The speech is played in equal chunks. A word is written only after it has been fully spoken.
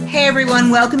Hey everyone,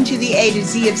 welcome to the A to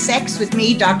Z of Sex with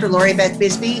me, Dr. Lori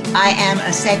Bisbey. I am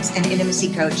a sex and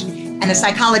intimacy coach and a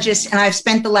psychologist, and I've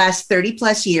spent the last 30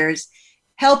 plus years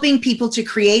helping people to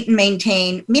create and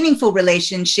maintain meaningful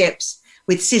relationships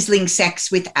with sizzling sex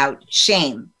without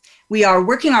shame. We are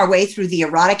working our way through the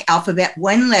erotic alphabet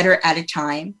one letter at a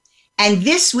time. And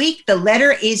this week, the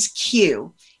letter is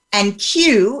Q, and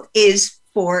Q is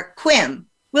for Quim.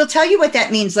 We'll tell you what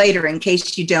that means later in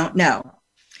case you don't know.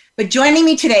 But joining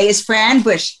me today is Fran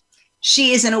Bush.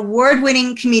 She is an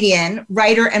award-winning comedian,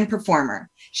 writer, and performer.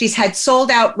 She's had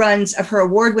sold-out runs of her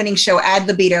award-winning show Ad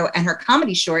Libido, and her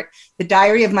comedy short, The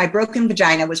Diary of My Broken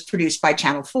Vagina, was produced by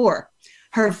Channel 4.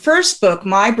 Her first book,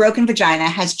 My Broken Vagina,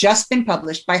 has just been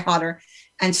published by Hodder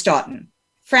and Stoughton.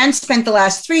 Fran spent the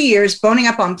last 3 years boning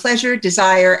up on pleasure,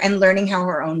 desire, and learning how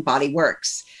her own body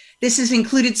works. This has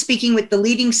included speaking with the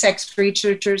leading sex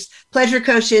researchers, pleasure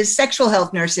coaches, sexual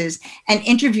health nurses, and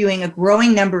interviewing a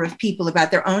growing number of people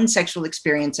about their own sexual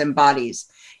experience and bodies.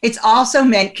 It's also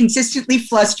meant consistently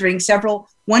flustering several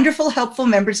wonderful, helpful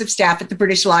members of staff at the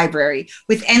British Library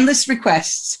with endless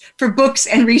requests for books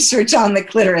and research on the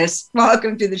clitoris.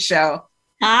 Welcome to the show.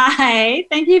 Hi,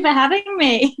 thank you for having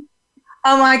me.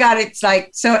 Oh my God, it's like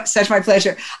such my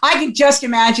pleasure. I can just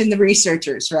imagine the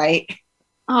researchers, right?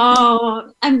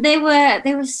 Oh, and they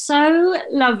were so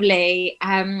lovely.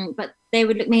 But they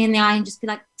would look me in the eye and just be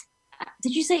like,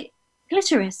 "Did you say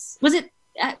clitoris? Was it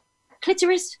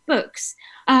clitoris books?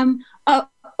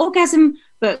 Orgasm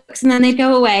books?" And then they'd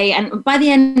go away. And by the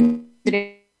end of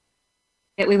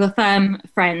it, we were firm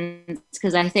friends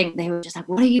because I think they were just like,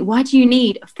 "Why do you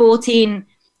need 14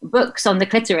 books on the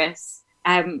clitoris?"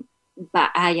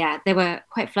 Yeah, they were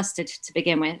quite flustered to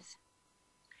begin with.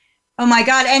 Oh my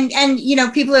God. And you know,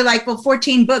 people are like, well,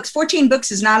 14 books. 14 books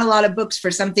is not a lot of books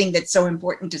for something that's so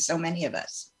important to so many of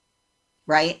us.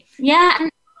 Right? Yeah.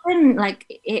 And like,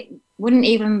 it wouldn't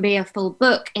even be a full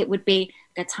book. It would be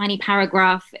a tiny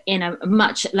paragraph in a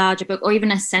much larger book, or even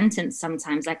a sentence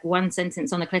sometimes, like one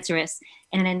sentence on the clitoris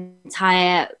in an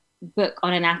entire book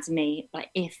on anatomy, like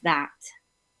if that.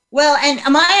 Well, and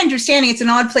my understanding, it's an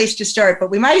odd place to start, but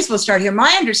we might as well start here.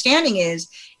 My understanding is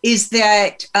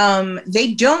that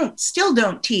they still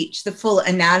don't teach the full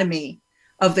anatomy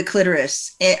of the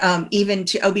clitoris, even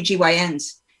to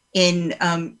OBGYNs in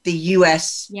the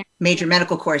US major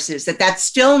medical courses, that's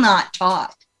still not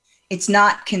taught. It's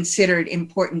not considered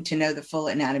important to know the full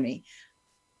anatomy.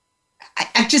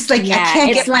 I'm just like, I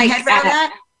can't get my head around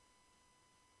that.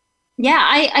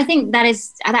 Yeah, I think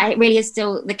that really is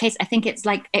still the case. I think it's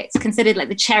considered like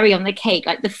the cherry on the cake,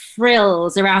 like the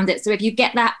frills around it. So if you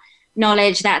get that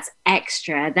knowledge, that's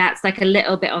extra. That's like a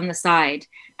little bit on the side.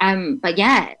 But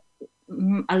yeah,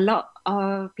 a lot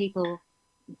of people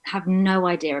have no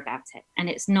idea about it. And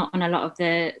it's not on a lot of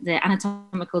the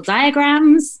anatomical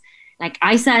diagrams. Like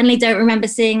I certainly don't remember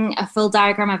seeing a full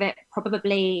diagram of it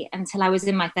probably until I was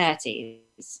in my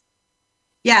 30s.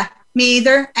 Yeah. Me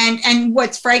either. And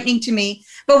what's frightening to me,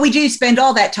 but we do spend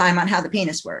all that time on how the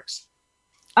penis works.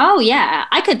 Oh, yeah.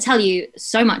 I could tell you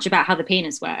so much about how the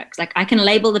penis works. Like I can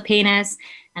label the penis.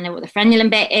 I know what the frenulum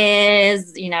bit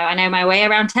is. You know, I know my way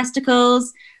around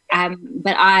testicles.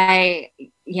 But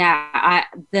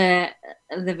the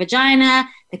vagina,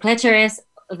 the clitoris,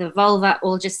 the vulva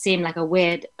all just seem like a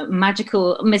weird,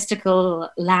 magical, mystical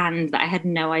land that I had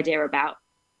no idea about.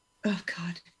 Oh,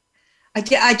 God.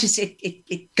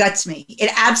 It guts me. It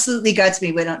absolutely guts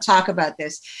me. We don't talk about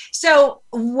this. So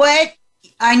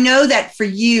I know that for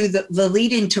you, the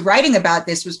lead into writing about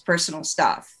this was personal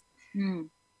stuff.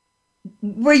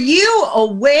 Were you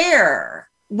aware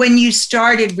when you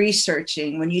started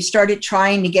researching, when you started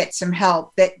trying to get some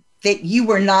help, that you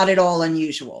were not at all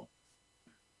unusual?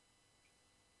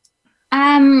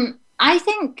 I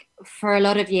think for a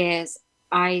lot of years,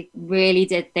 I really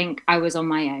did think I was on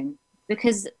my own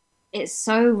because it's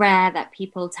so rare that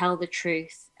people tell the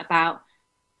truth about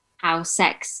how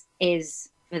sex is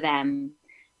for them.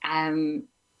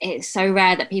 It's so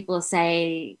rare that people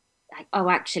say, like, oh,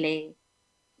 actually,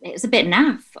 it's a bit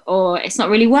naff, or it's not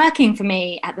really working for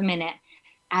me at the minute.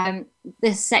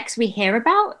 The sex we hear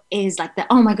about is like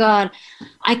oh my God,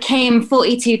 I came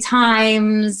 42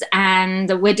 times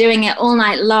and we're doing it all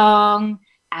night long.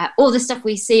 All the stuff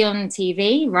we see on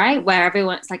TV, right? Where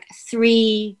everyone's like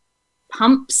 3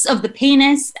 pumps of the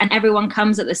penis and everyone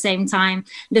comes at the same time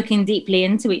looking deeply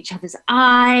into each other's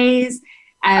eyes,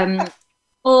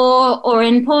 or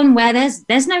in porn where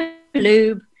there's no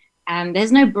lube,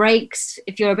 there's no breaks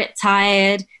if you're a bit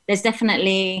tired, there's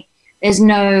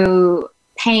no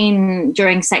pain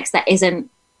during sex that isn't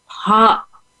part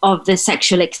of the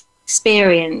sexual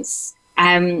experience.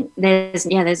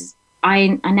 There's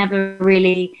I never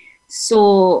really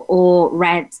saw or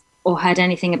read or heard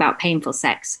anything about painful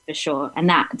sex, for sure. And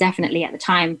that definitely at the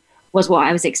time was what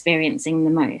I was experiencing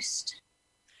the most.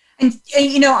 And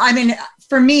you know, I mean,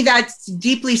 for me, that's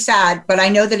deeply sad, but I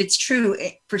know that it's true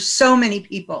for so many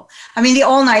people. I mean, the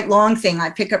all night long thing, I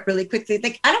pick up really quickly.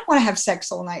 Like, I don't want to have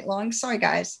sex all night long. Sorry,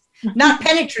 guys. Not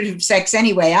penetrative sex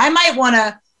anyway. I might want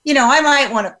to, you know,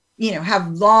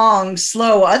 have long,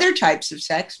 slow other types of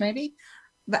sex maybe.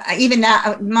 But even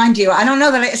now, mind you, I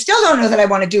still don't know that I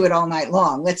want to do it all night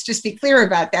long. Let's just be clear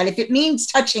about that. If it means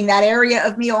touching that area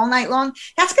of me all night long,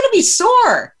 that's going to be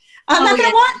sore. I'm not going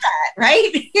to want that,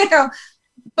 right? You know,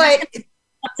 but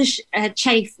to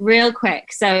chafe real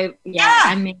quick. So yeah,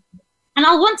 I mean, and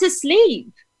I'll want to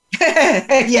sleep.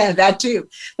 Yeah, that too.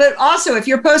 But also, if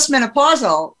you're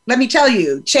postmenopausal, let me tell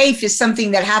you, chafe is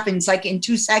something that happens like in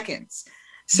 2 seconds.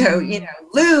 So, you know,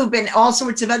 lube and all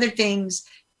sorts of other things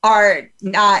are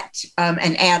not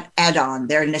an add-on.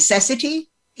 They're a necessity,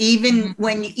 even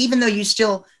though you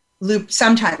still lube,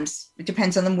 sometimes it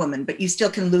depends on the woman, but you still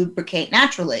can lubricate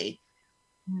naturally.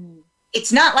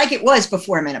 It's not like it was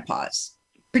before menopause,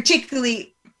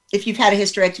 particularly if you've had a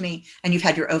hysterectomy and you've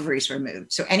had your ovaries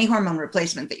removed. So any hormone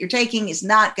replacement that you're taking is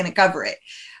not going to cover it.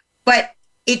 But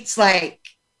it's like,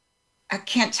 I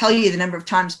can't tell you the number of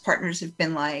times partners have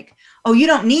been like, oh, you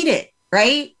don't need it,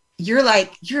 right? You're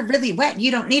like, you're really wet.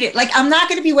 You don't need it. Like, I'm not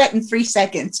going to be wet in 3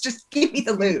 seconds. Just give me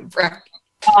the lube, right?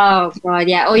 Oh, God,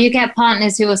 yeah. Or you get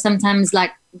partners who are sometimes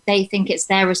like, they think it's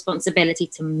their responsibility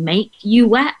to make you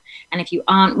wet. And if you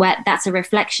aren't wet, that's a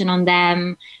reflection on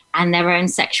them and their own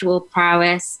sexual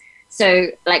prowess. So,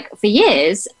 like, for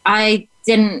years, I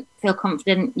didn't feel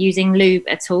confident using lube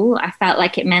at all. I felt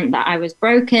like it meant that I was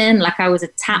broken, like I was a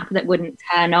tap that wouldn't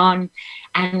turn on.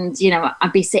 And, you know,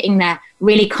 I'd be sitting there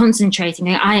really concentrating.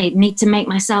 I need to make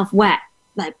myself wet.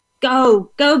 Like,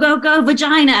 go,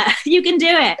 vagina. You can do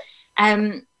it.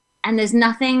 And there's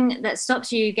nothing that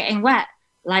stops you getting wet,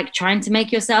 like trying to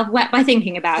make yourself wet by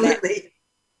thinking about it.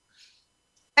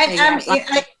 And so,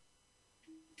 yeah,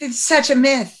 it's such a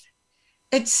myth.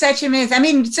 It's such a myth. I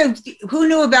mean, so who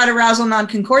knew about arousal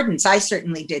non-concordance? I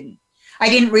certainly didn't. I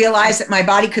didn't realize that my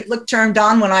body could look turned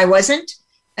on when I wasn't.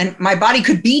 And my body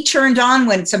could be turned on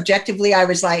when subjectively I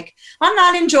was like, I'm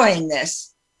not enjoying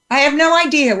this. I have no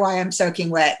idea why I'm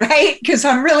soaking wet, right? Because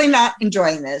I'm really not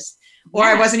enjoying this. Or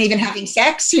I wasn't even having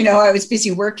sex. You know, I was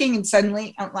busy working and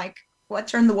suddenly I'm like, what,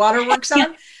 turn the waterworks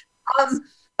on?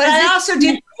 But I also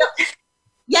didn't,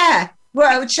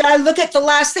 well, should I look at the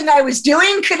last thing I was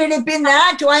doing? Could it have been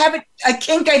that? Do I have a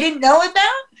kink I didn't know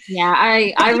about? Yeah,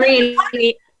 I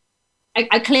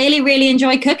clearly really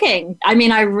enjoy cooking. I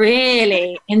mean, I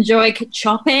really enjoy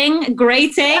chopping,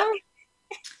 grating.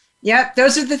 Yep,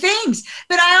 those are the things.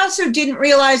 But I also didn't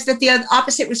realize that the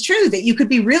opposite was true, that you could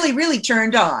be really, really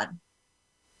turned on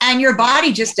and your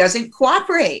body just doesn't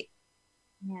cooperate.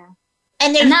 Yeah.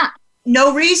 And there's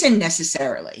no reason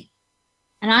necessarily.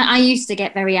 And I used to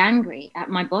get very angry at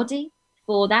my body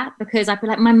for that, because I'd be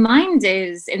like, my mind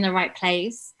is in the right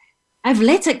place. I've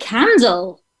lit a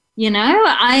candle, you know,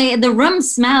 the room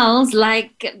smells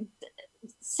like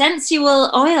sensual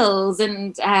oils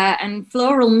and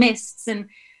floral mists. And,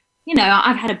 you know,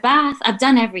 I've had a bath, I've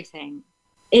done everything.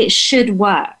 It should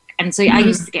work. And so I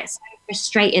used to get so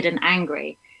frustrated and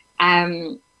angry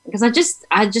because I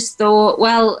just thought,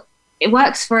 well, it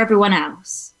works for everyone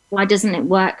else. Why doesn't it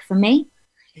work for me?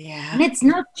 Yeah. And it's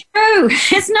not true.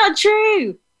 It's not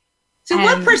true. So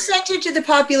what percentage of the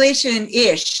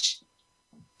population-ish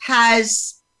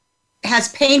has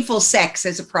painful sex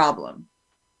as a problem?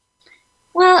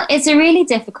 Well, it's a really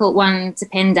difficult one to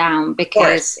pin down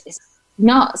because it's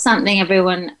not something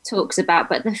everyone talks about,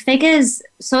 but the figures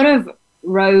sort of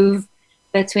rove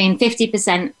between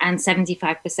 50% and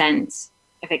 75%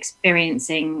 of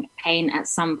experiencing pain at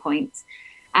some point.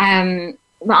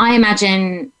 But I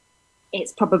imagine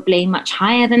it's probably much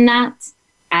higher than that.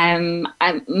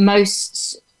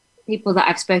 Most people that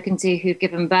I've spoken to who've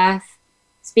given birth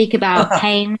speak about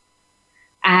pain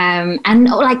and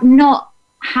like not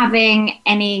having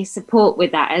any support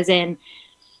with that, as in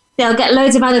they'll get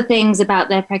loads of other things about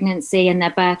their pregnancy and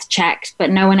their birth checked,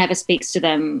 but no one ever speaks to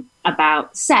them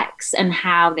about sex and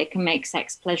how they can make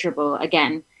sex pleasurable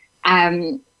again.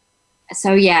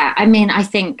 So yeah, I mean, I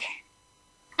think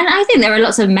there are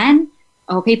lots of men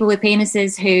or people with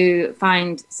penises who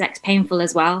find sex painful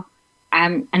as well.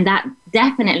 And that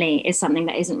definitely is something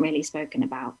that isn't really spoken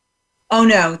about. Oh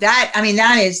no,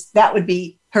 that would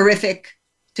be horrific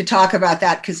to talk about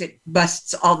that because it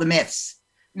busts all the myths.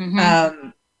 Mm-hmm.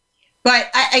 But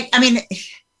I mean,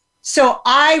 So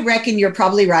I reckon you're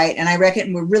probably right. And I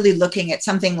reckon we're really looking at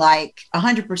something like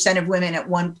 100% of women at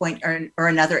one point or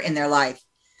another in their life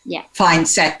find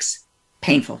sex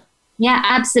painful. Yeah,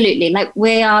 absolutely. Like,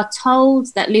 we are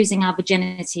told that losing our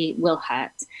virginity will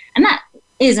hurt. And that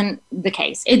isn't the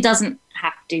case. It doesn't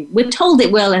have to. We're told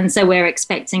it will, and so we're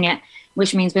expecting it,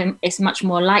 which means it's much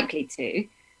more likely to.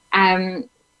 I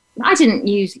didn't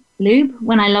use lube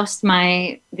when I lost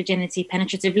my virginity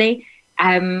penetratively.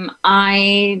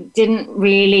 I didn't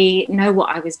really know what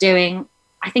I was doing.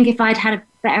 I think if I'd had a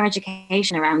better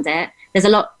education around it, there's a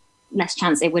lot less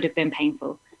chance it would have been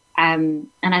painful. And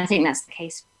I think that's the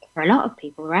case for a lot of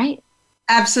people, right?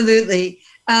 Absolutely.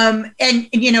 And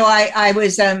you know, I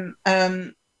was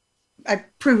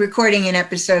pre-recording an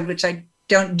episode, which I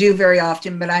don't do very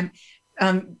often, but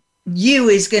U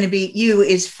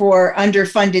is for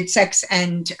underfunded sex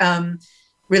and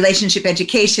relationship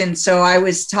education. So I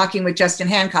was talking with Justin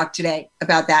Hancock today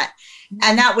about that.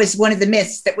 And that was one of the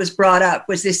myths that was brought up,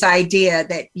 was this idea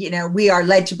that, you know, we are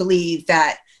led to believe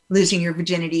that losing your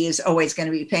virginity is always going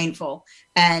to be painful.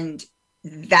 And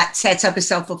that sets up a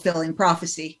self-fulfilling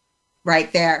prophecy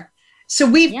right there. So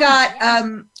we've got,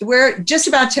 we're just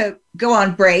about to go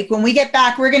on break. When we get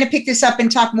back, we're going to pick this up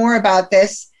and talk more about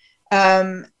this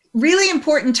really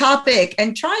important topic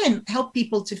and try and help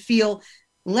people to feel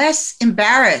less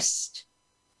embarrassed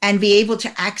and be able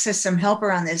to access some help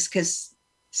around this, because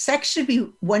sex should be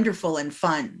wonderful and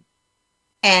fun.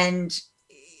 And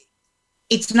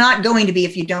it's not going to be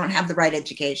if you don't have the right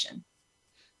education.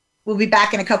 We'll be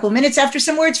back in a couple of minutes after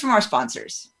some words from our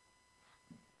sponsors.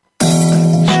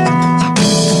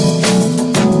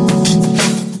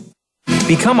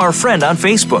 Become our friend on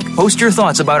Facebook. Post your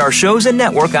thoughts about our shows and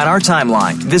network on our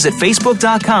timeline. Visit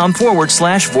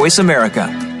facebook.com/Voice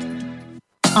America.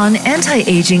 On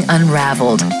Anti-Aging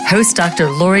Unraveled, host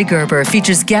Dr. Lori Gerber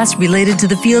features guests related to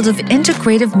the field of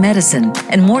integrative medicine,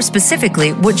 and more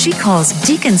specifically, what she calls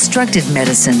deconstructed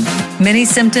medicine. Many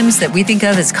symptoms that we think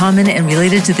of as common and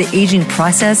related to the aging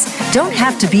process don't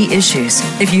have to be issues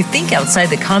if you think outside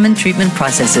the common treatment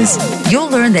processes. You'll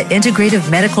learn that integrative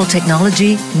medical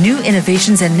technology, new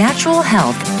innovations, and natural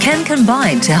health can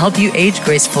combine to help you age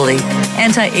gracefully.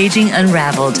 Anti-Aging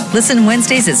Unraveled. Listen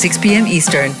Wednesdays at 6 p.m.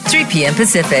 Eastern, 3 p.m.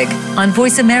 Pacific on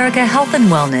Voice America Health and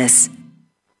Wellness.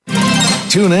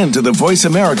 Tune in to the Voice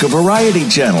America Variety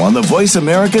channel on the Voice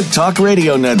America Talk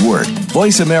Radio Network.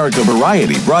 Voice America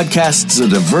Variety broadcasts a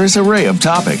diverse array of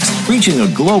topics, reaching a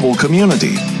global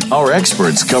community. Our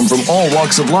experts come from all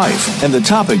walks of life, and the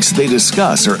topics they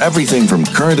discuss are everything from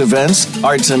current events,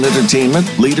 arts and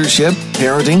entertainment, leadership,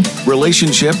 parenting,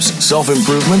 relationships,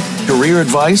 self-improvement, career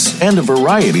advice, and a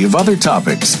variety of other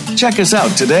topics. Check us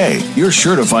out today. You're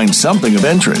sure to find something of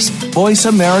interest. Voice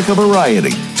America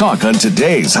Variety. Talk on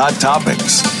today's hot topics.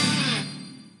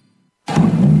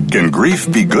 Can grief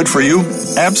be good for you?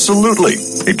 Absolutely.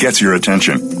 It gets your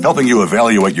attention, helping you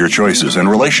evaluate your choices and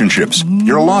relationships.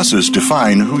 Your losses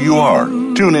define who you are.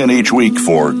 Tune in each week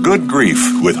for Good Grief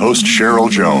with host Cheryl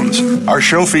Jones. Our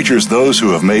show features those who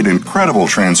have made incredible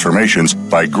transformations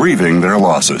by grieving their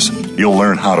losses. You'll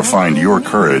learn how to find your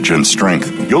courage and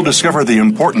strength. You'll discover the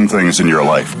important things in your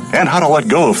life and how to let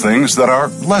go of things that are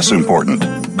less important.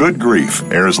 Good Grief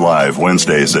airs live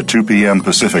Wednesdays at 2 p.m.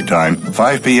 Pacific Time,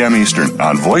 5 p.m. Eastern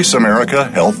on Voice America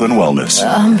Health and Wellness.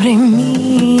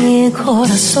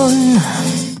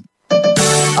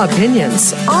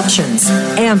 Opinions, options,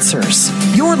 answers.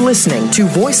 You're listening to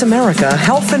Voice America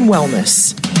Health and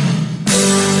Wellness.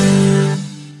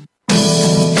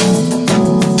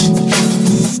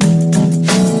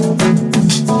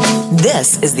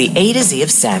 This is the A to Z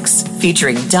of Sex,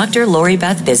 featuring Dr. Lori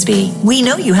Bisbey. We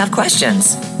know you have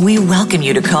questions. We welcome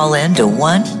you to call in to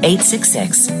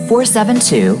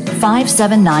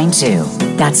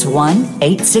 1-866-472-5792. That's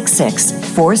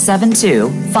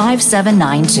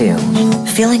 1-866-472-5792.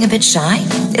 Feeling a bit shy?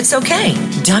 It's okay.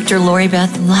 Dr. Lori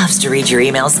Beth loves to read your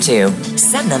emails too.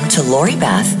 Send them to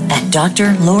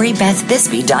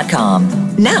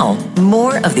LoriBeth@drloribethbisbey.com. Now,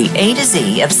 more of the A to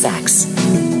Z of Sex.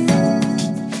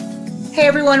 Hey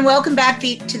everyone, welcome back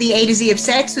to the A to Z of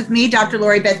Sex with me, Dr.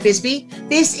 Lori Beth Bisbey.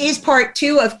 This is part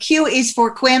 2 of Q is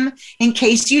for Quim. In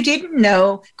case you didn't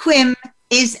know, Quim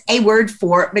is a word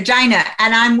for vagina.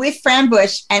 And I'm with Fran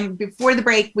Bush, and before the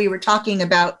break, we were talking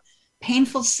about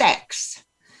painful sex.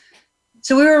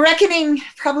 So we were reckoning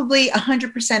probably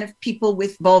 100% of people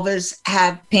with vulvas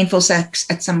have painful sex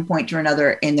at some point or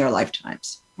another in their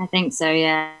lifetimes. I think so,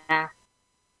 yeah.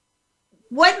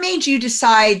 What made you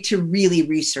decide to really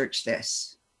research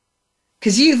this?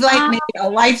 Because you've made a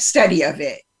life study of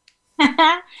it.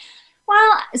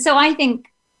 Well, so I think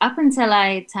up until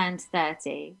I turned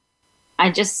 30,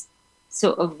 I just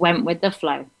sort of went with the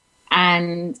flow.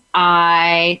 And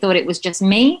I thought it was just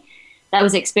me that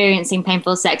was experiencing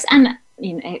painful sex. And,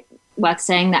 worth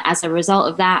saying that as a result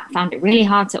of that, found it really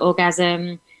hard to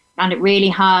orgasm, found it really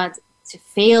hard to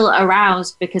feel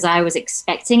aroused because I was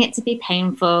expecting it to be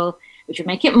painful, which would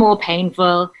make it more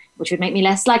painful, which would make me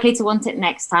less likely to want it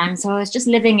next time. So I was just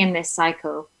living in this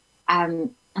cycle.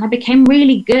 And I became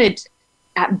really good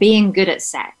at being good at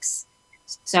sex.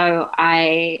 So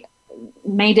I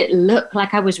made it look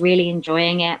like I was really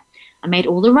enjoying it. I made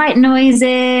all the right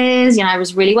noises. I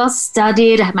was really well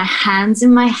studied. I had my hands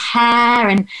in my hair,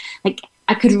 and like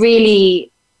I could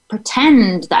really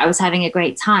pretend that I was having a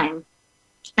great time.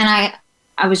 And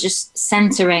I was just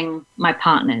centering my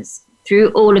partners through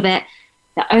all of it.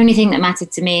 The only thing that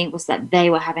mattered to me was that they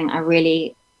were having a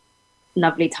really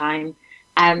lovely time.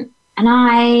 And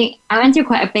I went through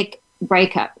quite a big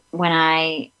breakup when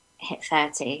I hit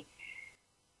 30.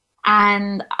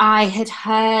 And I had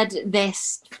heard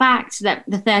this fact that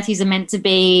the 30s are meant to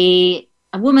be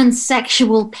a woman's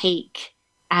sexual peak.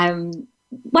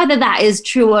 Whether that is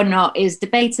true or not is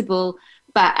debatable,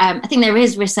 but I think there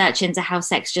is research into how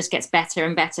sex just gets better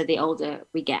and better the older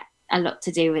we get. A lot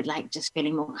to do with like just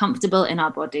feeling more comfortable in our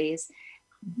bodies.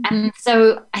 And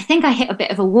so I think I hit a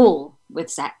bit of a wall with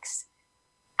sex.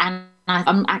 And I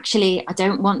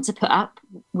don't want to put up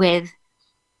with,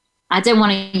 I don't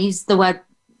want to use the word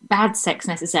bad sex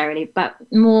necessarily, but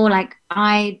more like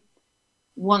I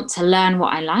want to learn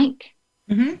what I like.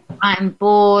 Mm-hmm. I'm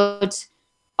bored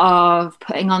of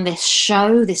putting on this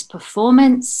show, this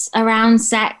performance around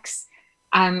sex.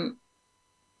 I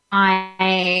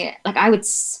would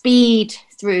speed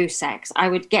through sex. I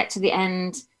would get to the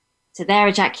end, to their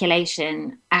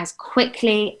ejaculation as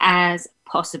quickly as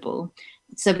possible,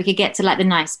 so we could get to like the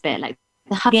nice bit, like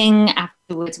the hugging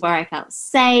afterwards, where I felt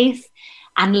safe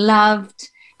and loved.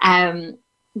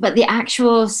 But the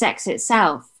actual sex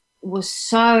itself was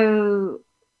so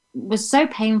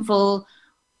painful.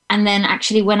 And then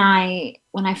actually when I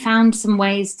found some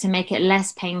ways to make it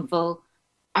less painful,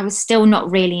 I was still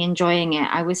not really enjoying it.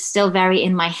 I was still very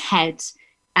in my head.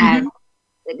 And,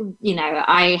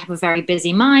 I have a very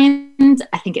busy mind.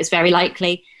 I think it's very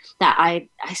likely that I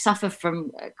suffer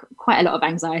from quite a lot of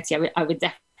anxiety, I would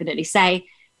definitely say.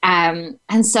 And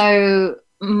so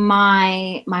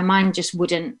my mind just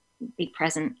wouldn't be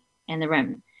present in the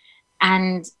room.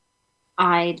 And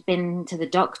I'd been to the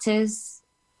doctors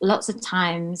lots of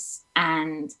times,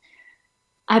 and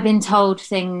I've been told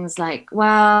things like,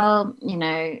 well,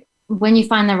 when you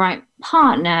find the right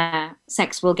partner,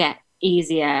 sex will get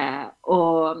easier,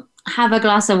 or have a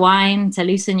glass of wine to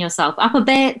loosen yourself up a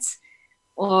bit.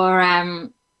 Or I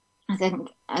think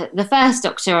the first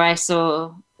doctor I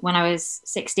saw when I was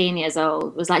 16 years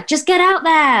old was like, just get out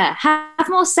there, have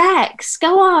more sex,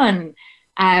 go on.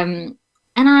 And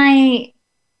I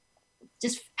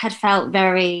just had felt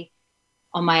very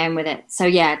on my own with it. So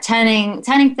yeah, turning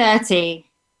 30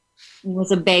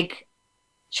 was a big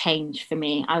change for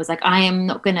me. I was like, I am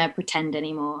not going to pretend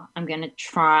anymore. I'm going to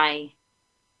try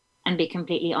and be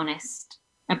completely honest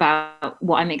about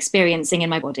what I'm experiencing in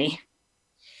my body.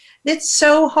 It's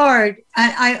so hard.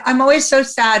 I'm always so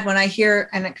sad when I hear,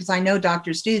 and because I know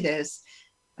doctors do this,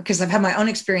 because I've had my own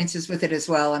experiences with it as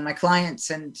well, and my clients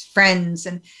and friends,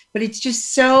 but it's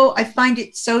just so, I find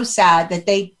it so sad that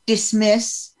they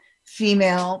dismiss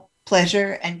female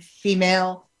pleasure and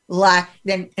female lack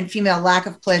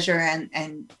of pleasure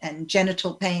and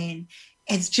genital pain.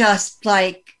 It's just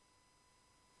like,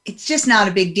 it's just not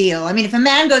a big deal. I mean, if a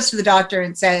man goes to the doctor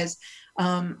and says,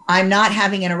 I'm not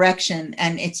having an erection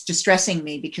and it's distressing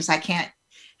me because I can't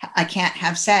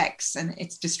have sex and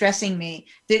it's distressing me,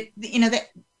 they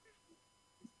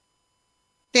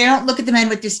don't look at the men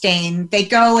with disdain. They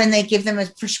go and they give them a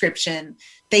prescription.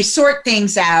 They sort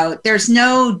things out. There's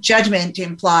no judgment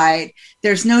implied.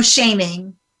 There's no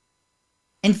shaming.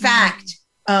 In fact,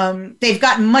 they've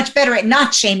gotten much better at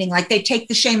not shaming. Like they take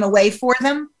the shame away for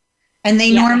them and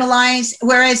they normalize.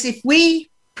 Whereas if we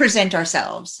present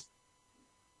ourselves,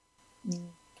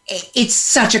 it's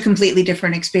such a completely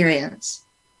different experience.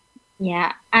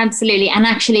 Yeah, absolutely. And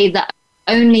actually the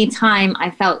only time I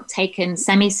felt taken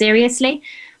semi-seriously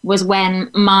was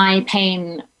when my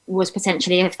pain was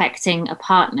potentially affecting a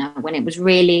partner, when it was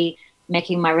really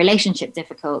making my relationship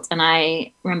difficult. And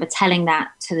I remember telling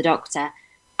that to the doctor,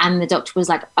 and the doctor was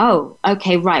like, oh,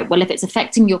 okay, right. Well, if it's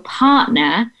affecting your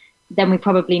partner, then we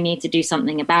probably need to do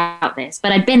something about this.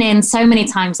 But I'd been in so many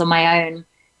times on my own.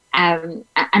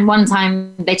 And one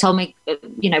time they told me,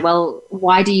 well,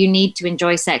 why do you need to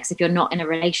enjoy sex if you're not in a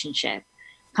relationship?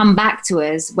 Come back to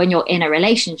us when you're in a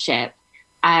relationship,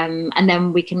 and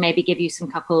then we can maybe give you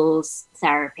some couples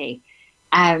therapy. And I was like,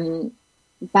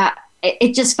 But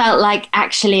it just felt like,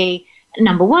 actually,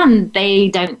 number one, they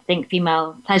don't think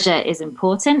female pleasure is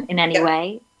important in any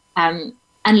way,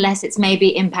 unless it's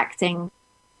maybe impacting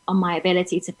on my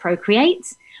ability to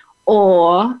procreate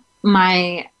or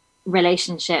my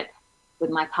relationship with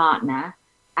my partner.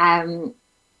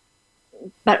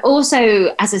 But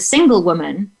also, as a single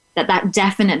woman, that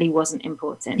definitely wasn't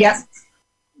important. Yep.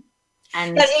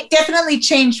 And but it definitely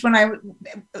changed when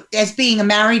as being a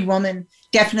married woman,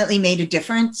 definitely made a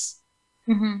difference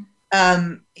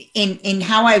in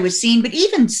how I was seen. But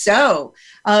even so,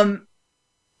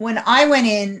 when I went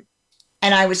in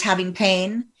and I was having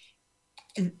pain,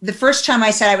 the first time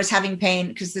I said I was having pain,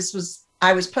 because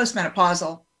I was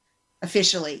postmenopausal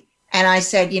officially. And I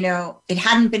said, it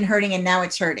hadn't been hurting and now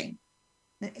it's hurting.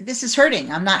 This is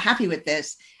hurting. I'm not happy with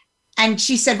this. And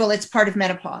she said, well, it's part of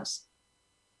menopause.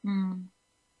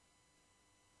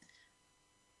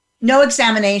 No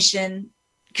examination,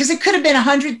 because it could have been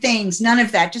 100 things, none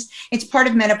of that. Just, it's part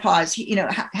of menopause,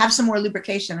 have some more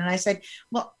lubrication. And I said,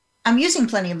 well, I'm using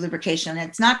plenty of lubrication. And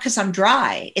it's not because I'm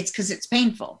dry, it's because it's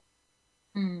painful.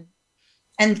 And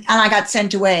I got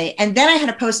sent away. And then I had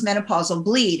a postmenopausal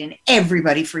bleed and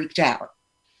everybody freaked out.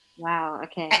 Wow,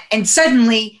 okay. And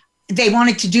suddenly they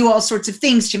wanted to do all sorts of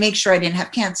things to make sure I didn't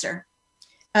have cancer.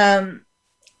 And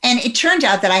it turned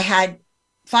out that I had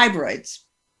fibroids.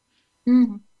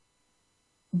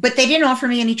 But they didn't offer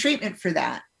me any treatment for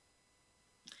that.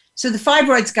 So the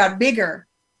fibroids got bigger.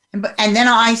 And then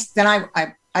I screw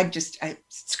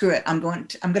it. I'm going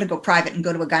to go private and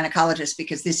go to a gynecologist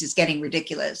because this is getting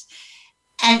ridiculous.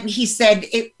 And he said,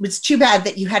 it was too bad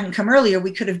that you hadn't come earlier.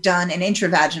 We could have done an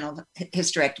intravaginal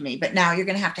hysterectomy, but now you're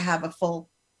going to have a full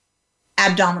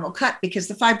abdominal cut because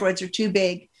the fibroids are too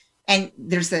big. And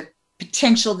there's the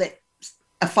potential that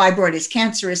a fibroid is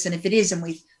cancerous. And if it is, and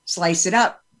we slice it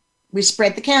up, we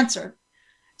spread the cancer.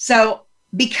 So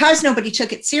because nobody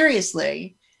took it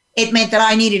seriously, it meant that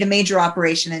I needed a major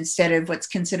operation instead of what's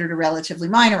considered a relatively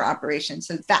minor operation.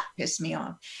 So that pissed me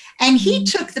off. And he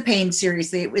took the pain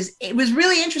seriously. It was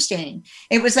really interesting.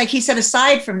 It was like he said,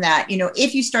 aside from that,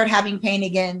 if you start having pain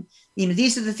again,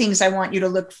 these are the things I want you to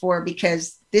look for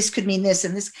because this could mean this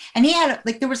and this. And he had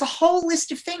there was a whole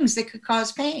list of things that could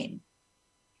cause pain.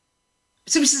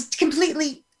 So it was just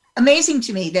completely amazing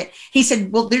to me that he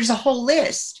said, well, there's a whole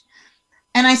list.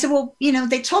 And I said, well,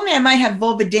 they told me I might have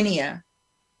vulvodynia.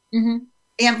 And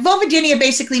vulvodynia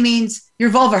basically means your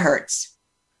vulva hurts.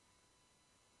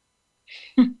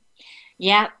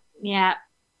 Yeah.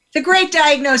 It's a great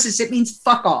diagnosis. It means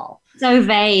fuck all. So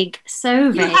vague.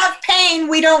 You have pain.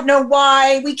 We don't know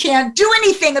why. We can't do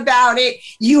anything about it.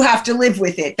 You have to live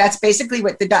with it. That's basically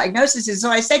what the diagnosis is. So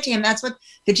I said to him, that's what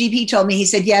the GP told me. He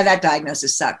said, yeah, that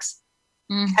diagnosis sucks.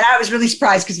 And I was really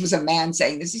surprised because it was a man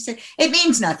saying this. He said, it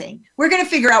means nothing. We're going to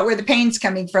figure out where the pain's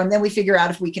coming from. Then we figure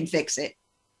out if we can fix it.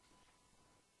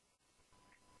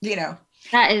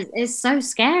 That is so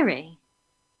scary.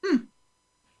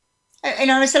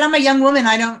 I said, I'm a young woman.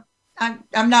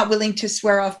 I'm not willing to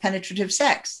swear off penetrative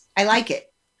sex. I like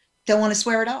it. Don't want to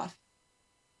swear it off.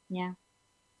 Yeah.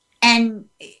 And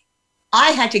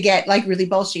I had to get really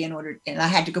bolshy and I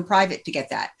had to go private to get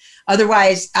that.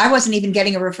 Otherwise, I wasn't even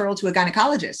getting a referral to a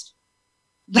gynecologist.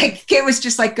 It was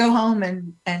just go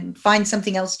home and find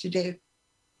something else to do.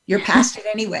 You're past it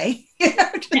anyway.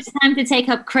 It's time to take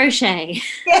up crochet.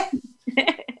 Yeah.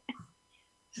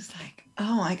 Just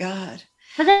oh my God.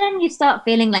 But then you start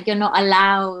feeling like you're not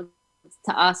allowed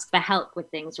to ask for help with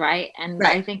things, right? And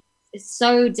right. I think it's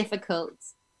so difficult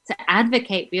to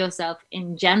advocate for yourself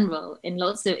in general, in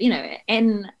lots of,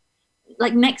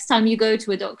 next time you go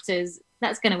to a doctor's,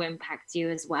 that's going to impact you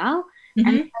as well.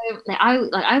 And so,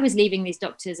 I was leaving these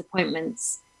doctor's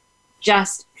appointments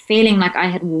just feeling like I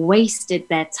had wasted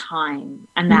their time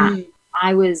and that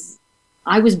I was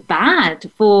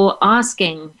bad for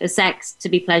asking for sex to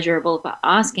be pleasurable, for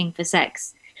asking for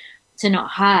sex to not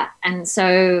hurt. And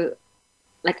so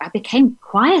I became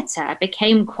quieter. I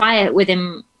became quiet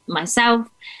within myself.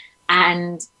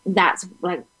 And that's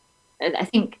I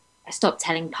think I stopped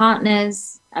telling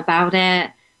partners about it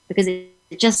because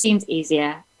it just seems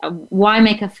easier. Why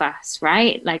make a fuss,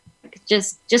 right?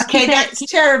 Just okay, that's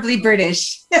terribly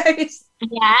British.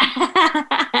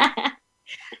 Yeah.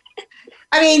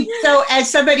 So as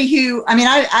somebody who,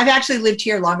 I've actually lived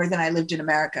here longer than I lived in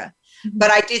America, but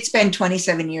I did spend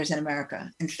 27 years in America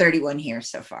and 31 here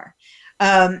so far.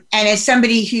 And as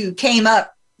somebody who came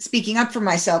up speaking up for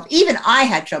myself, even I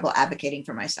had trouble advocating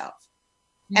for myself.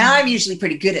 And I'm usually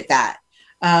pretty good at that.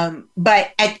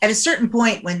 But at a certain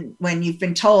point when you've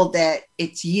been told that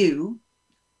it's you,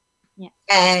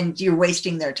 and you're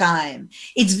wasting their time.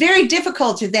 It's very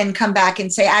difficult to then come back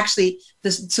and say, actually,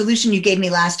 the solution you gave me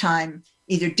last time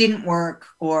either didn't work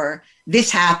or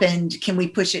this happened. Can we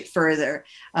push it further?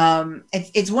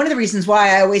 It's one of the reasons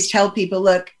why I always tell people,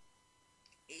 look,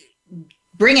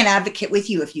 bring an advocate with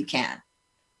you if you can,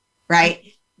 right?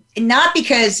 Not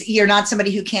because you're not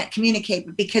somebody who can't communicate,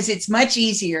 but because it's much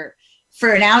easier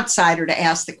for an outsider to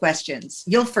ask the questions.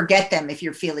 You'll forget them if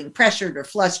you're feeling pressured or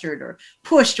flustered or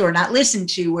pushed or not listened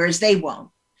to, whereas they won't.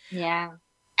 Yeah.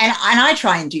 And I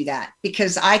try and do that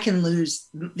because I can lose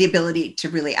the ability to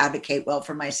really advocate well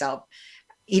for myself,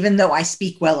 even though I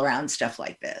speak well around stuff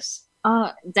like this.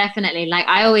 Oh, definitely. Like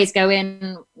I always go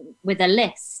in with a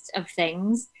list of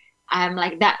things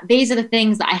like that. These are the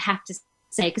things that I have to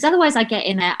say, because otherwise I get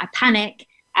in I panic.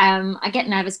 I get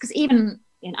nervous because even,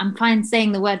 I'm fine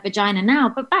saying the word vagina now,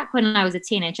 but back when I was a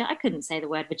teenager, I couldn't say the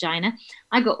word vagina.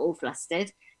 I got all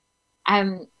flustered.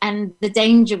 And the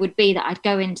danger would be that I'd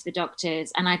go into the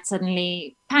doctors and I'd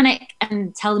suddenly panic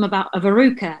and tell them about a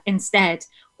verruca instead,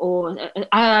 or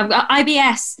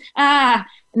IBS. And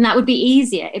that would be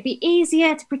easier. It'd be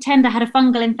easier to pretend I had a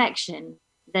fungal infection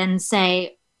than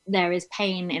say there is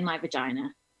pain in my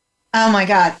vagina. Oh my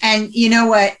God. And you know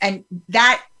what? And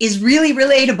that is really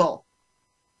relatable.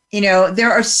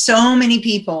 There are so many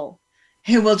people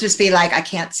who will just be like, I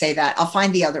can't say that. I'll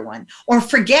find the other one. Or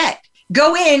forget.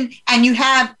 Go in and you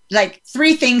have like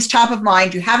 3 things top of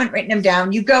mind. You haven't written them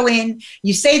down. You go in,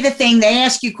 you say the thing, they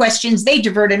ask you questions, they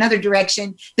divert another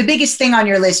direction. The biggest thing on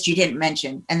your list you didn't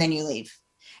mention, and then you leave.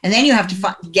 And then you have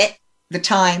to get the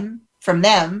time from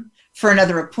them for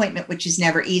another appointment, which is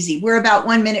never easy. We're about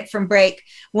 1 minute from break.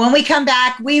 When we come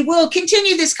back, we will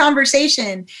continue this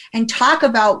conversation and talk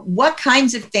about what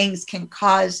kinds of things can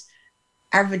cause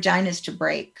our vaginas to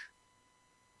break.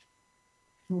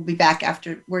 We'll be back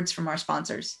after words from our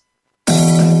sponsors.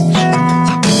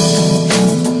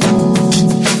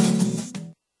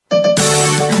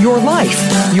 Your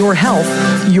life, your health,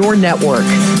 your network.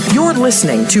 You're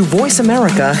listening to Voice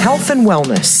America Health and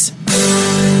Wellness.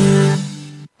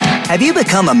 Have you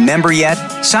become a member yet?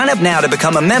 Sign up now to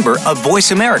become a member of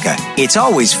Voice America. It's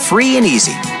always free and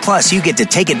easy. Plus, you get to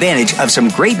take advantage of some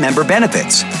great member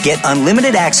benefits. Get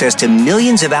unlimited access to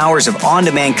millions of hours of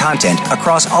on-demand content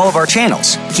across all of our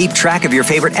channels. Keep track of your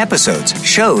favorite episodes,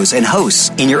 shows, and hosts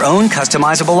in your own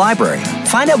customizable library.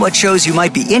 Find out what shows you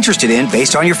might be interested in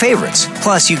based on your favorites.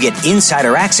 Plus, you get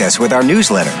insider access with our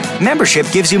newsletter. Membership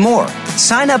gives you more.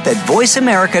 Sign up at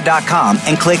voiceamerica.com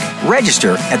and click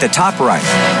register at the top right.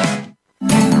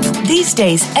 These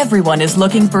days, everyone is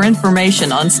looking for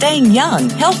information on staying young,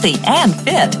 healthy, and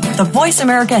fit. The Voice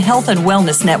America Health and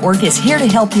Wellness Network is here to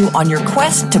help you on your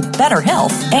quest to better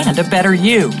health and a better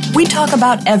you. We talk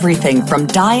about everything from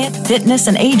diet, fitness,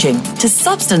 and aging to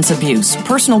substance abuse,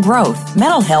 personal growth,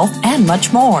 mental health, and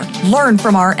much more. Learn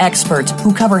from our experts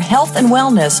who cover health and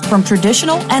wellness from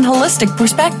traditional and holistic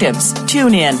perspectives.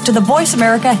 Tune in to the Voice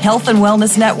America Health and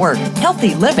Wellness Network.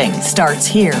 Healthy living starts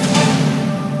here.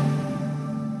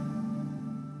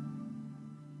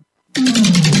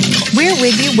 We're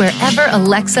with you wherever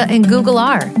Alexa and Google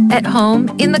are. At home,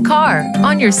 in the car,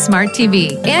 on your smart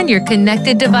TV, and your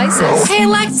connected devices. Hey,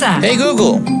 Alexa. Hey,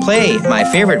 Google. Play my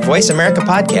favorite Voice America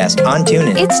podcast on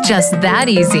TuneIn. It's just that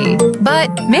easy.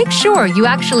 But make sure you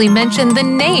actually mention the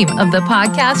name of the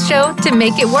podcast show to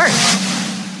make it work.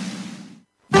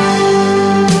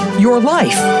 Your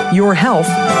life, your health,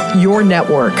 your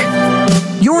network.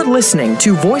 You're listening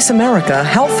to Voice America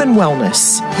Health and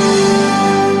Wellness.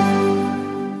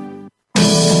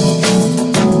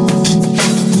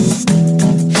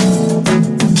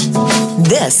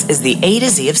 This is the A to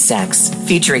Z of Sex,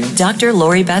 featuring Dr.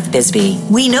 Lori Bisbey.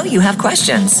 We know you have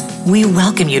questions. We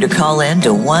welcome you to call in to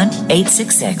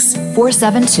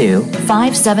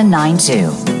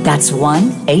 1-866-472-5792. That's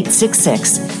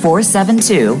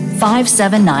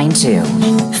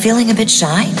 1-866-472-5792. Feeling a bit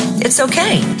shy? It's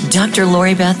okay. Dr.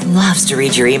 Lori Beth loves to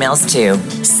read your emails too.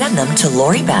 Send them to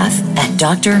Lori Beth at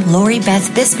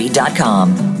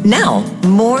drloribethbisbey.com. Now,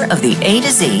 more of the A to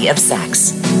Z of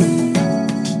Sex.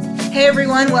 Hey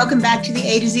everyone, welcome back to the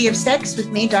A to Z of Sex with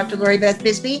me, Dr. Lori Beth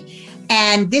Bisbey.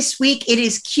 And this week it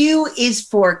is Q is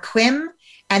for Quim,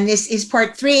 and this is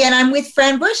part 3. And I'm with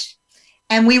Fran Bush,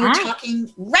 and we were talking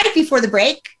right before the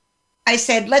break. I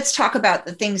said, let's talk about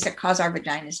the things that cause our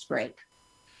vaginas to break.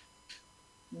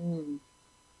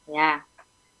 Yeah.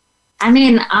 I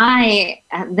mean,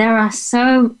 there are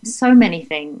so many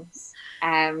things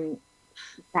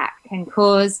that can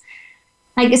cause.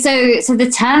 So the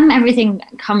term everything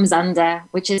comes under,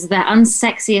 which is the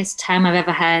unsexiest term I've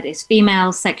ever heard, is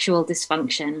female sexual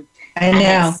dysfunction. I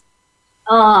know.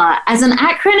 As an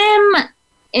acronym,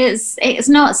 it's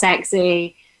not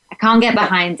sexy. I can't get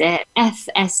behind it.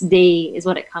 FSD is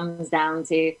what it comes down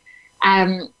to.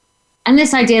 And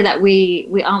this idea that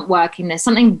we aren't working, there's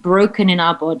something broken in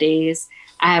our bodies.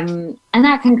 And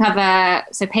that can cover,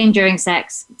 so pain during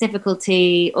sex,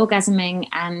 difficulty, orgasming,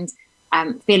 and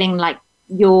feeling like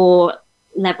your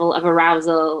level of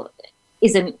arousal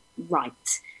isn't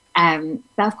right.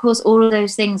 But of course, all of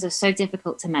those things are so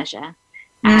difficult to measure.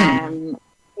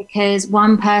 Because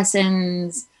one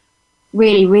person's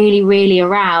really, really, really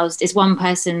aroused is one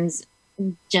person's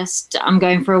just, I'm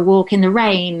going for a walk in the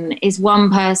rain, is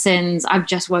one person's, I've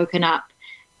just woken up.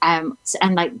 And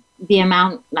like the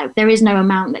amount, like there is no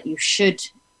amount that you should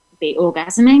be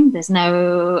orgasming. There's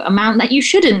no amount that you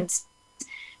shouldn't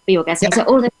be orgasming. Yeah. So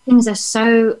all those things are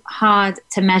so hard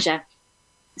to measure.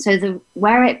 So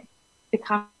where it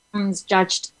becomes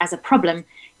judged as a problem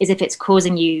is if it's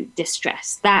causing you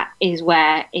distress. That is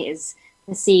where it is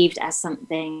perceived as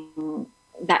something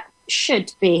that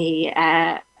should be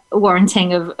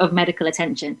warranting of medical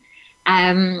attention.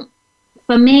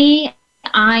 For me,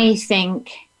 I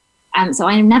think, so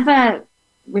I never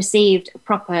received a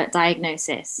proper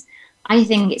diagnosis. I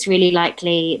think it's really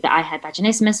likely that I had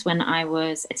vaginismus when I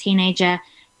was a teenager,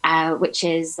 which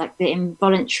is like the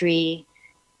involuntary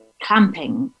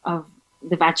clamping of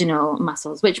the vaginal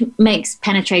muscles, which makes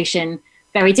penetration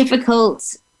very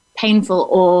difficult, painful,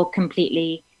 or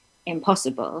completely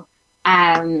impossible.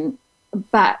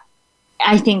 But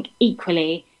I think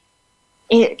equally,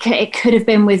 it could have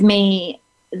been with me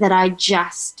that I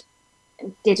just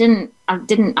didn't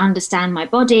understand my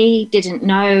body, didn't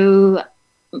know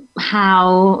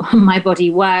how my body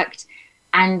worked,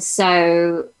 and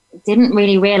so didn't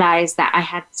really realize that I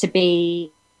had to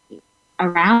be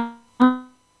around.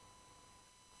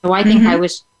 So I think I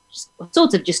was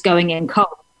sort of just going in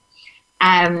cold,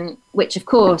 which of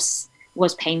course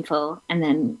was painful. And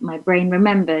then my brain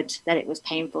remembered that it was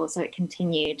painful, so it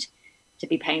continued to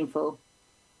be painful.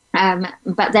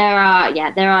 But there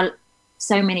are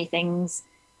so many things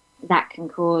that can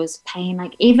cause pain.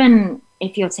 Like even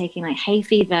if you're taking like hay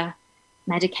fever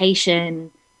medication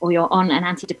or you're on an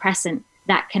antidepressant,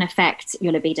 that can affect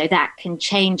your libido. That can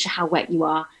change how wet you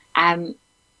are.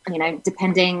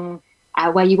 Depending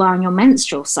where you are in your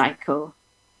menstrual cycle.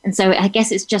 And so I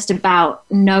guess it's just about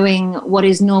knowing what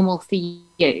is normal for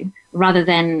you rather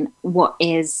than what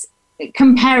is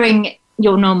comparing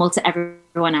your normal to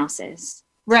everyone else's.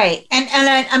 Right. And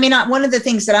I mean, one of the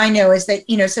things that I know is that,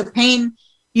 so pain,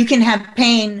 you can have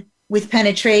pain with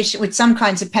penetration, with some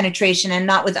kinds of penetration and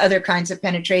not with other kinds of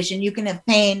penetration. You can have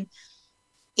pain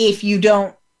if you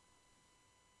don't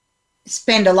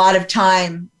spend a lot of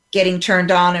time getting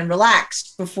turned on and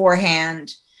relaxed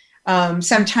beforehand.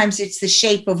 Sometimes it's the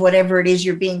shape of whatever it is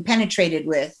you're being penetrated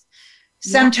with.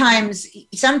 Sometimes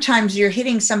you're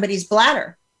hitting somebody's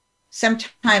bladder.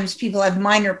 Sometimes people have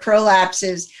minor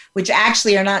prolapses, which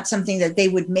actually are not something that they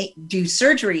would do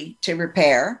surgery to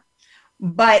repair,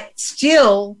 but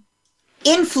still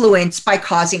influenced by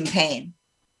causing pain.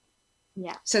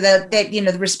 Yeah. So that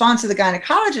the response of the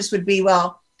gynecologist would be,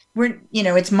 well,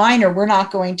 it's minor. We're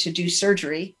not going to do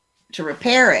surgery to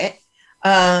repair it.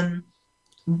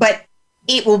 But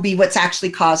it will be what's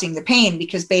actually causing the pain,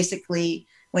 because basically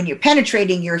when you're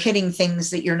penetrating, you're hitting things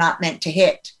that you're not meant to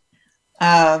hit.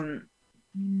 And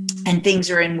things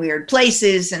are in weird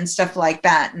places and stuff like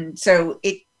that. And so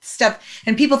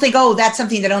and people think, oh, that's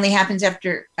something that only happens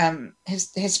after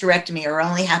hysterectomy or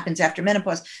only happens after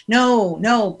menopause.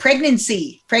 No,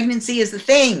 pregnancy is the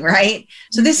thing, right?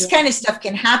 So this kind of stuff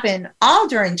can happen all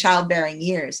during childbearing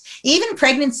years, even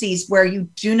pregnancies where you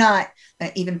do not,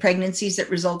 even pregnancies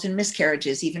that result in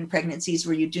miscarriages, even pregnancies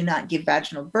where you do not give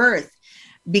vaginal birth,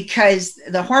 because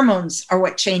the hormones are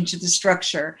what change the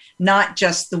structure, not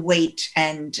just the weight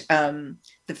and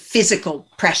the physical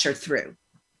pressure through.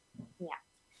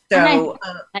 So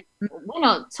we're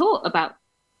not taught about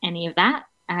any of that.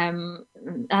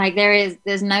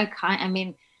 There's no kind. I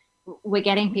mean, we're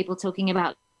getting people talking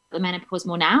about the menopause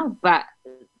more now, but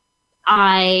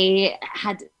I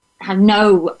have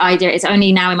no idea. It's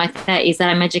only now in my 30s that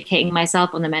I'm educating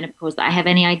myself on the menopause that I have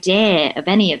any idea of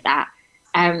any of that.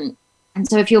 And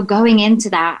so if you're going into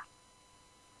that,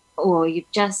 or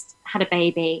you've just had a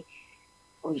baby,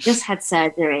 or you just had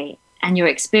surgery, and you're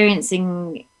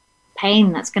experiencing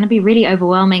pain, that's going to be really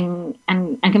overwhelming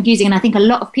and confusing. And I think a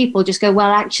lot of people just go,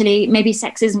 well, actually, maybe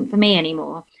sex isn't for me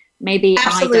anymore. Maybe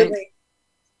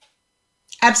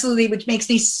Absolutely, which makes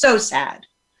me so sad.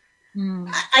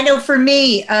 I know for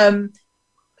me,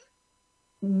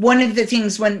 one of the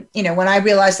things when I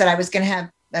realized that I was going to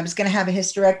have I was going to have a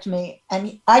hysterectomy,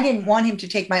 and I didn't want him to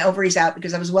take my ovaries out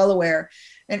because I was well aware.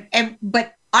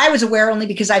 But I was aware only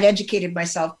because I'd educated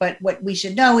myself. But what we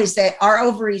should know is that our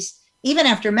ovaries, even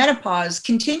after menopause,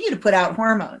 continue to put out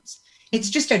hormones. It's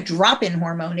just a drop-in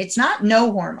hormone. It's not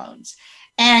no hormones.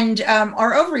 And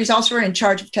our ovaries also are in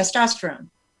charge of testosterone.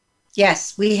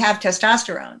 Yes, we have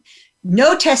testosterone.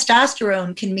 No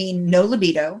testosterone can mean no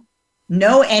libido,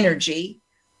 no energy,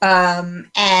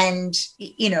 and,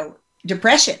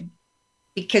 depression,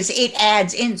 because it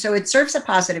adds in. So it serves a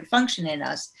positive function in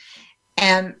us.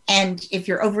 And if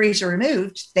your ovaries are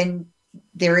removed, then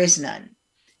there is none.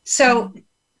 So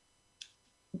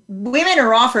women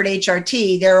are offered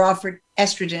HRT. They're offered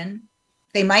estrogen.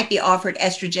 They might be offered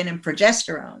estrogen and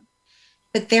progesterone,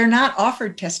 but they're not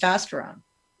offered testosterone.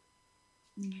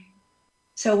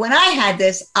 So when I had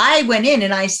this, I went in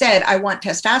and I said, I want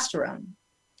testosterone.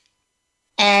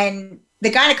 And the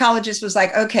gynecologist was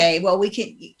like, okay, well, we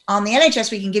can, on the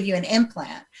NHS, we can give you an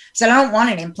implant. So I don't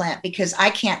want an implant because I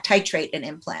can't titrate an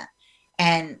implant.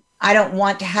 And I don't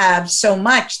want to have so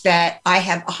much that I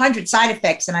have 100 side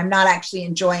effects and I'm not actually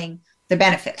enjoying the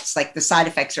benefits. Like the side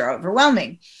effects are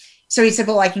overwhelming. So he said,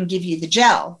 well, I can give you the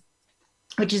gel,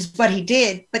 which is what he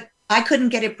did. But I couldn't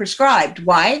get it prescribed.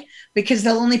 Why? Because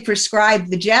they'll only prescribe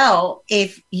the gel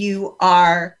if you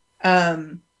are,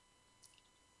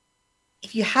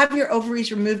 if you have your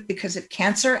ovaries removed because of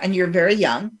cancer and you're very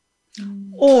young,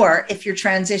 or if you're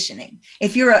transitioning.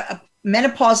 If you're a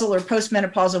menopausal or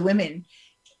postmenopausal woman,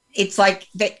 it's like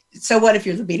that. So what if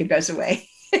your libido goes away?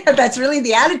 That's really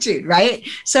the attitude, right?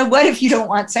 So what if you don't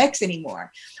want sex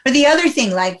anymore? Or the other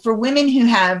thing, like for women who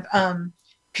have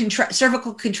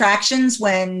cervical contractions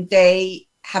when they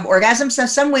have orgasms, so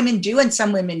some women do and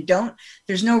some women don't.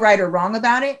 There's no right or wrong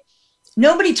about it.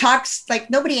 Nobody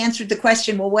answered the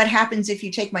question, well, what happens if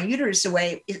you take my uterus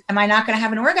away? Am I not going to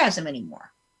have an orgasm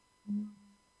anymore?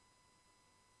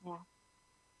 Yeah.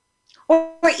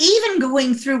 Or even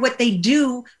going through what they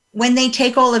do when they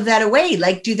take all of that away.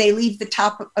 Like, do they leave the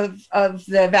top of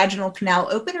the vaginal canal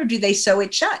open or do they sew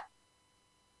it shut?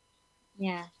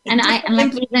 Yeah. And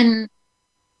even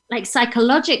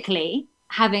psychologically,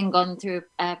 having gone through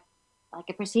a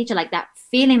procedure like that,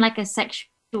 feeling like a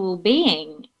sexual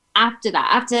being after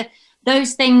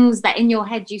those things that in your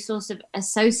head you sort of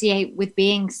associate with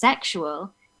being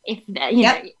sexual, if you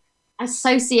know,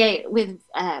 associate with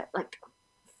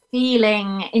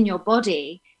feeling in your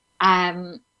body,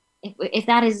 if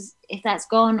that's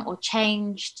gone or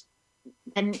changed,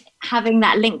 then having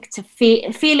that link to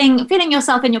feeling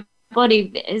yourself in your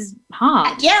body is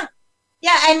hard. Yeah,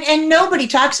 and nobody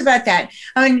talks about that.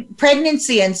 I mean,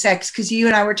 pregnancy and sex, because you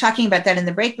and I were talking about that in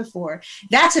the break before.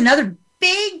 That's another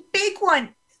big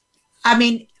one. I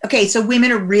mean, okay, so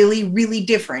women are really, really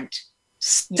different.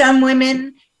 Some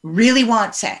women really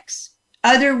want sex.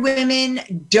 Other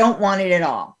women don't want it at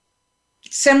all.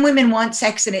 Some women want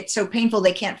sex and it's so painful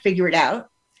they can't figure it out.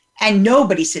 And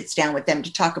nobody sits down with them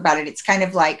to talk about it. It's kind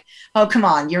of like, oh, come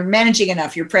on, you're managing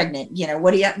enough, you're pregnant.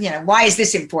 Why is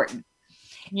this important?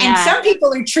 Yeah. And some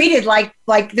people are treated like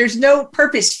there's no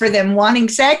purpose for them wanting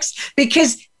sex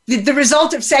because the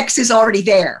result of sex is already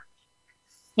there.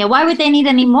 Yeah, why would they need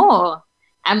any more?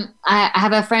 I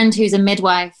have a friend who's a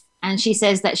midwife, and she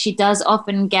says that she does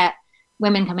often get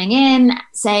women coming in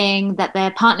saying that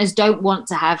their partners don't want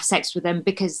to have sex with them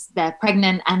because they're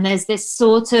pregnant, and there's this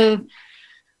sort of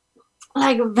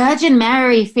like Virgin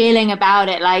Mary feeling about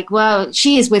it, like, well,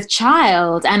 she is with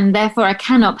child and therefore I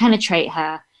cannot penetrate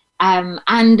her.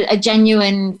 And a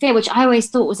genuine fear, which I always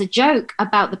thought was a joke,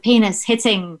 about the penis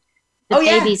hitting the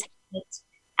baby's head.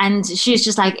 And she's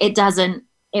just like, it doesn't,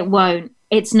 it won't,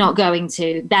 it's not going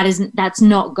to, that's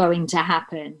not going to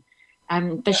happen.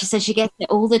 But she says she gets it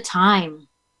all the time.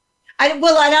 And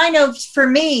I know for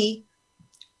me,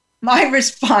 my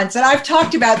response, and I've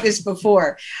talked about this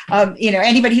before,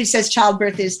 anybody who says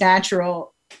childbirth is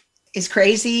natural is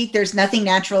crazy. There's nothing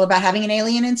natural about having an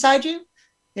alien inside you.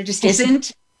 There just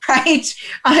isn't. Right.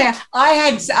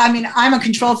 I'm a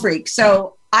control freak.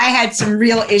 So I had some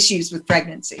real issues with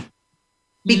pregnancy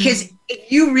because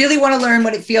if you really want to learn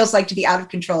what it feels like to be out of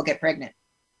control, get pregnant,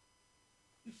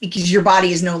 because your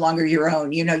body is no longer your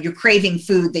own. You're craving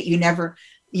food that you never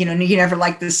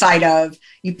liked the sight of.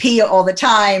 You pee all the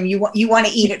time. You want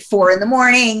to eat at 4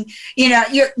 a.m.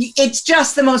 It's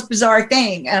just the most bizarre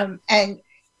thing.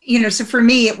 So for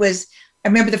me, I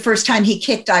remember the first time he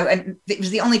kicked, it was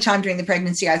the only time during the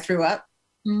pregnancy I threw up.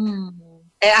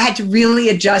 I had to really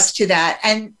adjust to that.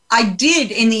 And I did,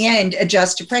 in the end,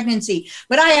 adjust to pregnancy.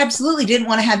 But I absolutely didn't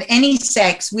want to have any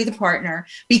sex with a partner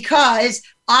because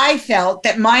I felt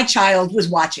that my child was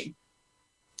watching.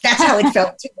 That's how it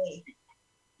felt to me.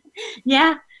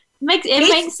 Yeah, it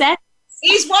makes sense.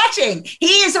 He's watching.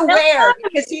 He is aware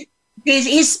because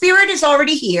his spirit is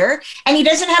already here, and he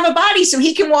doesn't have a body, so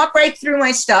he can walk right through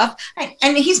my stuff.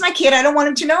 And he's my kid. I don't want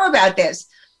him to know about this.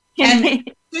 And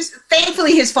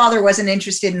thankfully, his father wasn't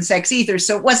interested in sex either,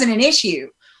 so it wasn't an issue.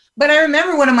 But I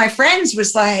remember one of my friends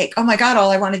was like, "Oh my God, all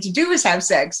I wanted to do was have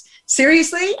sex."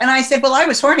 Seriously? And I said, "Well, I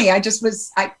was horny. I just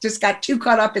got too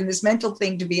caught up in this mental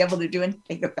thing to be able to do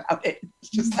anything about it." It's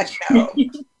just like, no.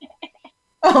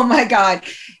 Oh my God.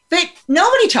 But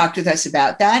nobody talked with us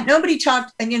about that. Nobody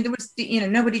talked. And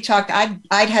nobody talked.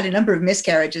 I'd had a number of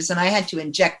miscarriages, and I had to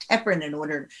inject heparin in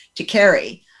order to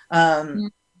carry.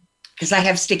 Because I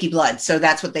have sticky blood. So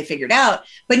that's what they figured out.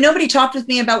 But nobody talked with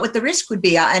me about what the risk would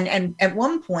be. And at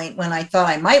one point when I thought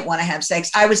I might want to have sex,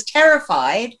 I was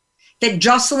terrified that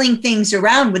jostling things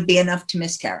around would be enough to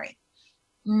miscarry.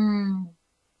 And,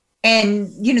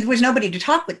 there was nobody to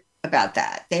talk with about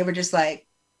that. They were just like,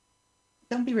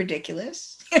 don't be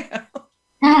ridiculous.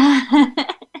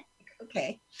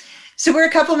 Okay. So we're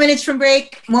a couple minutes from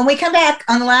break. When we come back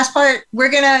on the last part,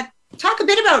 we're going to talk a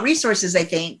bit about resources, I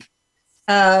think.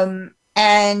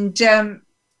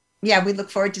 We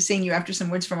look forward to seeing you after some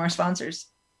words from our sponsors.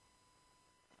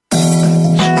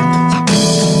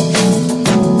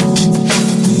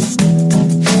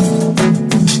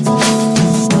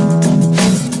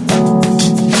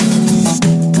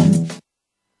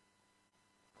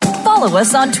 Follow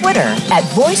us on Twitter at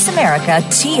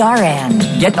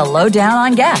VoiceAmericaTRN. Get the lowdown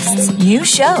on guests, new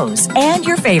shows, and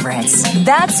your favorites.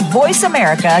 That's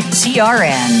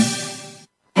VoiceAmericaTRN.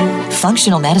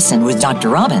 Functional Medicine with Dr.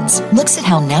 Robbins looks at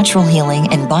how natural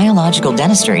healing and biological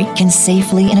dentistry can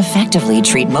safely and effectively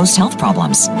treat most health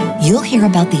problems. You'll hear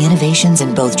about the innovations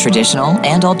in both traditional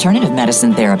and alternative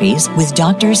medicine therapies with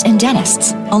doctors and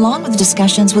dentists, along with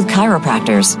discussions with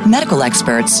chiropractors, medical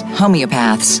experts,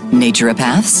 homeopaths,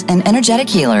 naturopaths, and energetic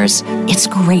healers. It's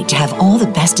great to have all the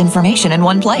best information in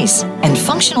one place. And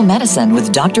Functional Medicine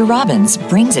with Dr. Robbins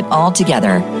brings it all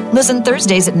together. Listen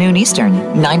Thursdays at noon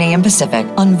Eastern, 9 a.m. Pacific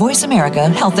on Voice America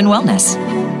Health and Wellness.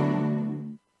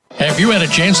 Have you had a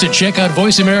chance to check out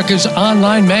Voice America's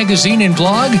online magazine and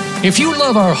blog? If you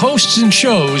love our hosts and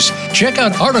shows, check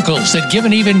out articles that give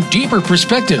an even deeper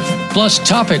perspective, plus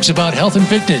topics about health and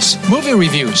fitness, movie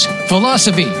reviews,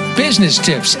 philosophy, business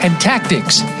tips and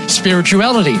tactics,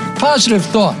 spirituality, positive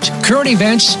thought, current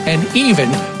events, and even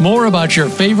more about your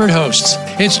favorite hosts.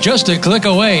 It's just a click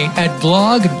away at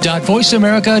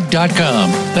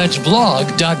blog.voiceamerica.com. That's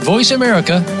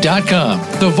blog.voiceamerica.com.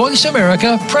 The Voice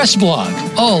America Press Blog.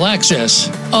 All access,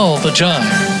 all the time.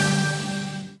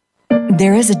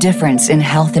 There is a difference in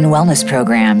health and wellness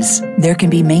programs. There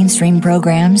can be mainstream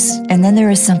programs, and then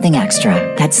there is something extra.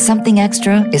 That something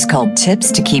extra is called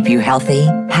Tips to Keep You Healthy,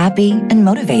 Happy, and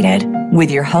Motivated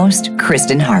with your host,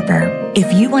 Kristen Harper.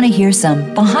 If you want to hear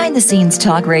some behind-the-scenes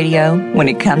talk radio when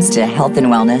it comes to health and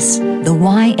wellness, the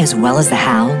why as well as the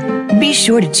how, be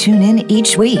sure to tune in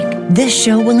each week. This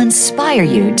show will inspire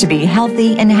you to be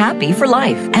healthy and happy for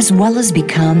life, as well as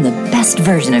become the best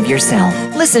version of yourself.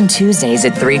 Listen Tuesdays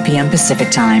at 3 p.m.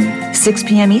 Pacific Time, 6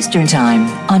 p.m. Eastern Time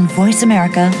on Voice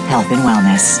America Health and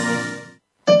Wellness.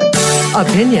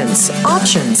 Opinions,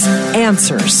 options,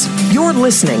 answers. You're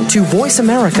listening to Voice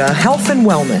America Health and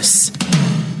Wellness.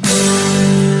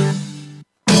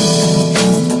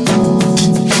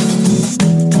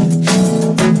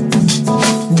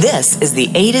 This is the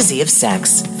A to Z of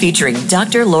Sex, featuring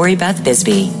Dr. Lori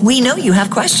Bisbey. We know you have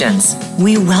questions.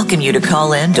 We welcome you to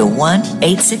call in to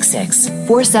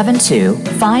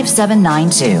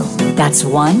 1-866-472-5792. That's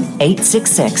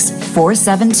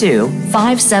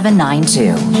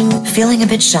 1-866-472-5792. Feeling a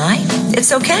bit shy?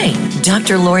 It's okay.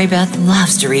 Dr. Lori Beth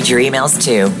loves to read your emails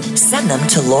too. Send them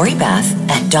to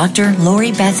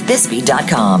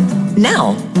LoriBeth@drloribethbisbey.com.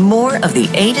 Now, more of the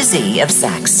A to Z of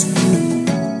Sex.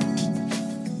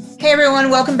 Hey everyone,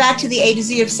 welcome back to the A to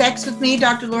Z of Sex with me,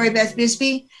 Dr. Lori Beth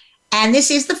Bisbey. And this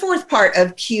is the fourth part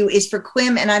of Q is for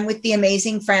Quim, and I'm with the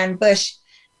amazing Fran Bush.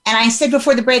 And I said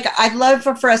before the break, I'd love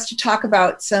for us to talk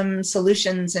about some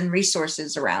solutions and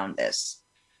resources around this.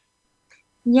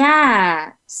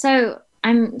 Yeah. There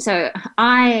are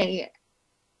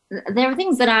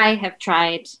things that I have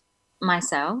tried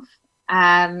myself.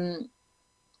 I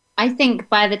think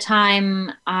by the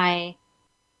time I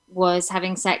was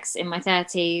having sex in my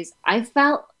 30s, I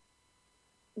felt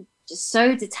just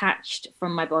so detached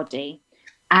from my body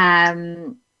that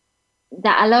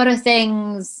a lot of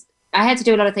things, I had to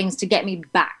do a lot of things to get me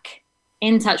back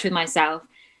in touch with myself.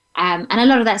 And a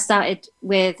lot of that started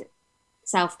with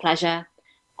self-pleasure.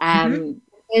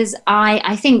 Because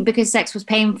I think because sex was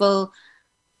painful,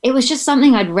 it was just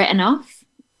something I'd written off.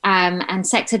 And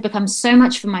sex had become so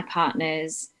much for my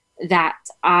partners that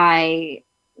I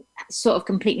sort of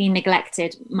completely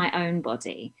neglected my own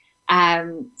body.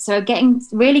 So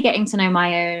really getting to know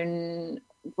my own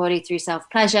body through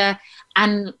self-pleasure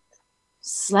and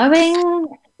slowing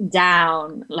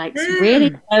down, like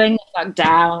really slowing the fuck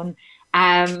down,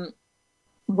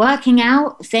 working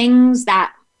out things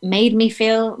that made me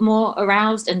feel more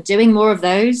aroused and doing more of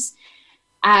those,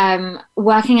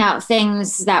 working out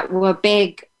things that were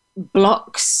big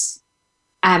blocks,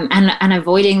 and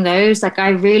avoiding those. Like I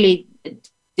really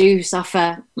do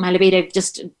suffer. My libido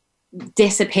just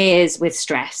disappears with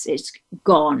stress. It's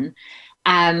gone,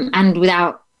 and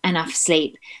without enough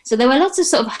sleep. So there were lots of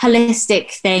sort of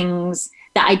holistic things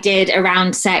that I did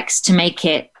around sex to make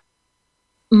it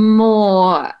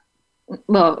more,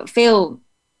 well, feel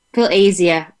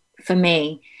easier for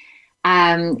me.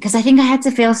 Because I think I had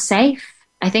to feel safe.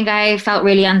 I think I felt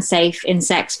really unsafe in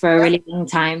sex for a really long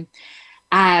time.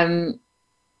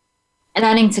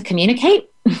 Learning to communicate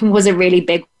was a really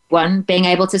big one. Being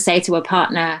able to say to a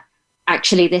partner,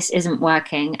 actually, this isn't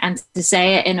working. And to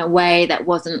say it in a way that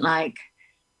wasn't like,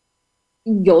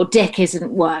 your dick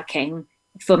isn't working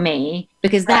for me.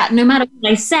 Because that, no matter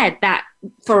what I said, that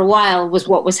for a while was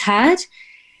what was heard.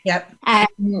 Yep.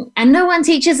 And no one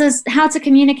teaches us how to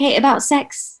communicate about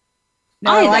sex.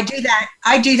 No, I do that.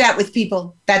 I do that with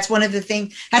people. That's one of the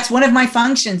things. That's one of my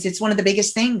functions. It's one of the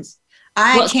biggest things.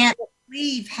 I can't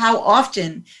believe how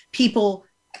often people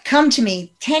come to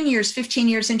me 10 years, 15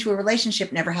 years into a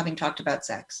relationship, never having talked about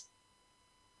sex.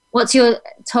 What's your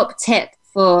top tip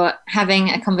for having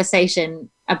a conversation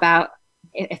about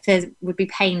if there would be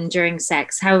pain during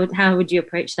sex? How would you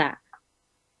approach that?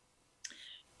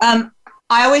 I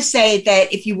always say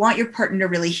that if you want your partner to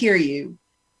really hear you,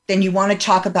 then you want to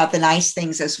talk about the nice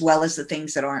things as well as the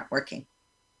things that aren't working.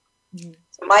 Mm.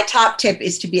 So my top tip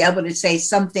is to be able to say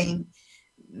something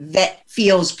that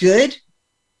feels good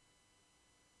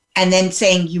and then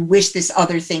saying you wish this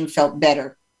other thing felt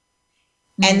better.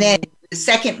 Mm. And then the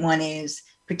second one is,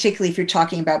 particularly if you're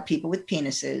talking about people with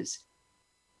penises,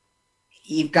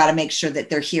 you've got to make sure that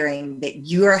they're hearing that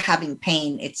you're having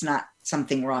pain. It's not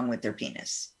something wrong with their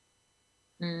penis.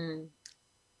 Mm.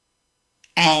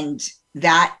 And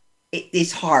that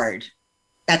is hard.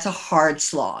 That's a hard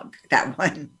slog, that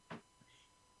one.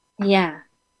 Yeah,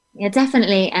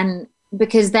 definitely. And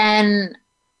because then,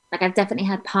 like, I've definitely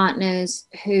had partners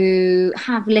who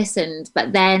have listened,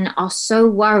 but then are so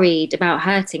worried about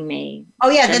hurting me. Oh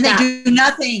yeah, then they do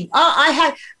nothing. Oh, I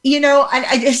had,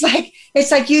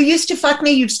 it's like you used to fuck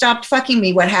me, you've stopped fucking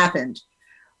me. What happened?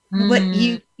 But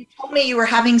you told me you were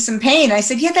having some pain. I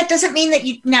said, yeah, that doesn't mean that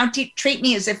you now treat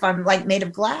me as if I'm like made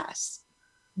of glass.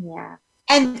 Yeah.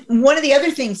 And one of the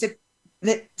other things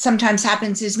that sometimes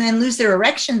happens is men lose their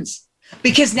erections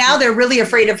because now they're really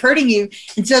afraid of hurting you.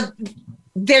 And so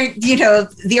they're,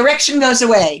 the erection goes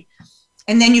away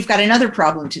and then you've got another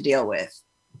problem to deal with.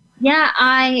 Yeah,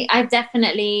 I've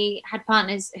definitely had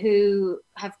partners who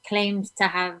have claimed to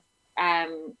have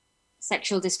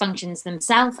sexual dysfunctions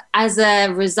themselves as a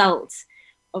result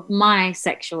of my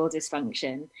sexual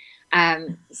dysfunction.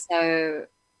 So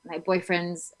like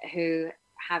boyfriends who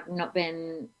have not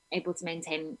been able to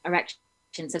maintain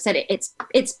erections have said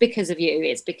it's because of you,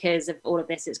 it's because of all of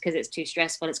this, it's because it's too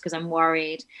stressful, it's because I'm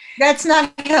worried. That's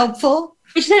not helpful.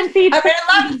 Which then feeds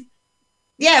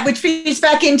which feeds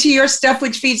back into your stuff,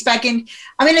 which feeds back in.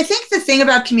 I mean, I think the thing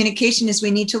about communication is we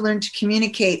need to learn to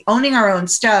communicate, owning our own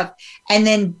stuff, and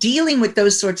then dealing with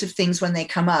those sorts of things when they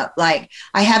come up. Like,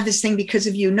 I have this thing because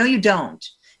of you. No, you don't.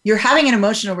 You're having an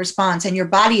emotional response and your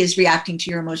body is reacting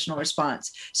to your emotional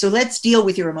response. So let's deal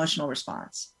with your emotional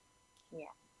response. Yeah.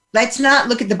 Let's not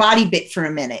look at the body bit for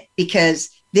a minute because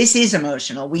this is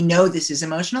emotional. We know this is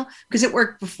emotional because it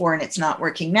worked before and it's not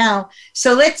working now.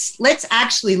 So let's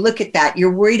actually look at that.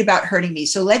 You're worried about hurting me.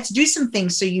 So let's do some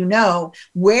things so you know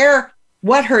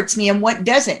what hurts me and what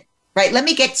doesn't, right? Let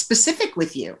me get specific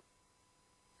with you.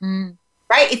 Mm.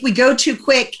 Right? If we go too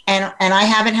quick and I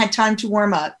haven't had time to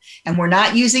warm up and we're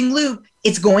not using lube,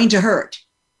 it's going to hurt.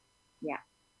 Yeah.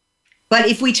 But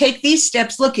if we take these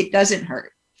steps, look, it doesn't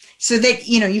hurt. So that,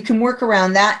 you can work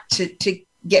around that to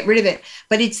get rid of it.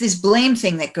 But it's this blame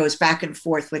thing that goes back and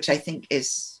forth, which I think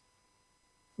is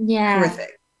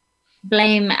horrific.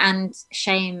 Blame and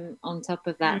shame on top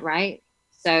of that, right?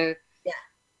 So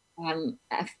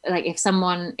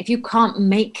if you can't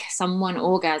make someone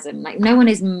orgasm, like no one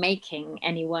is making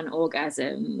anyone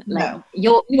orgasm. Like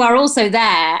no. You are also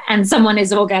there and someone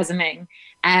is orgasming.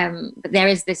 But there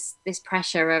is this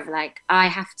pressure of like, I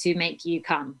have to make you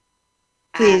come.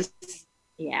 Please.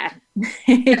 Yeah.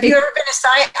 Have you ever been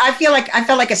I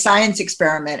felt like a science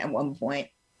experiment at one point.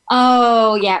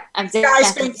 Oh, yeah. This guy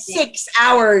spent 6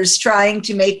 hours trying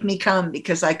to make me come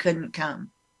because I couldn't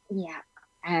come. Yeah.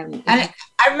 And I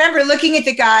remember looking at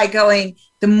the guy going,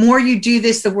 the more you do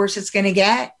this, the worse it's going to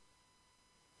get.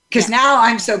 Because now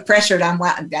I'm so pressured,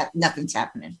 nothing's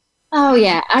happening. Oh,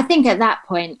 yeah. I think at that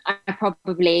point, I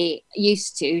probably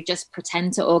used to just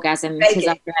pretend to orgasm. Because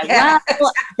I'm like,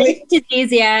 well, this is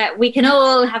easier. We can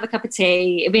all have a cup of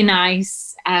tea. It'd be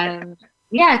nice.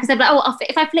 Yeah, because I'm like,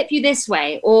 if I flip you this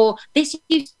way, or this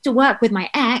used to work with my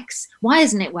ex, why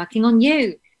isn't it working on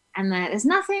you? And there's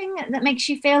nothing that makes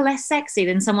you feel less sexy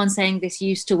than someone saying this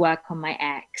used to work on my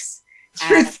ex.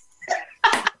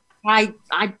 I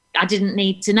didn't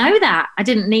need to know that. I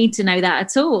didn't need to know that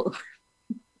at all.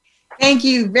 Thank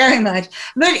you very much.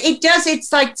 But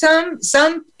it's like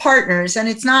some partners, and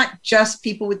it's not just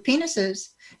people with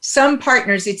penises. Some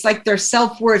partners, it's like their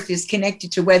self-worth is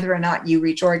connected to whether or not you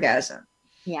reach orgasm.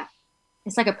 Yeah.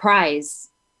 It's like a prize.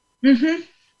 Mm-hmm.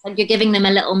 It's like you're giving them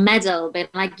a little medal, but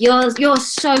like, you're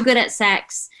so good at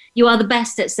sex. You are the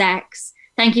best at sex.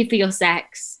 Thank you for your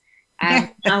sex. Now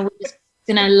we're just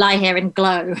going to lie here and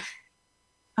glow.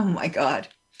 Oh, my God.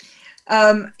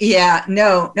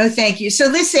 No, thank you. So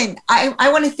listen, I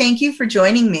want to thank you for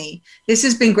joining me. This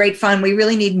has been great fun. We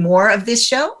really need more of this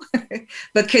show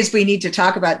because we need to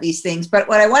talk about these things. But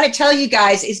what I want to tell you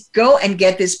guys is go and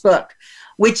get this book,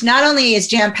 which not only is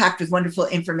jam-packed with wonderful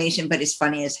information, but is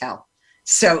funny as hell.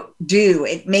 So you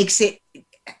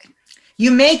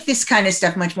make this kind of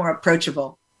stuff much more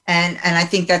approachable. And I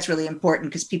think that's really important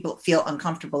because people feel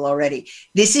uncomfortable already.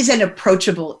 This is an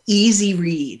approachable, easy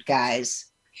read, guys.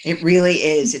 It really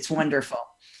is. It's wonderful.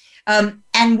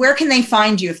 And where can they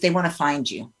find you if they want to find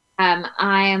you?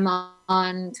 I am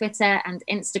on Twitter and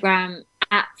Instagram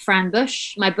at Fran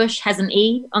Bush. My Bush has an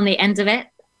E on the end of it.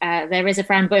 There is a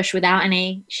Fran Bush without an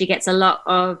E. She gets a lot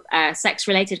of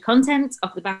sex-related content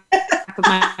off the back of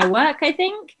my work, I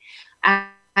think.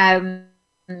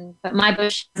 But my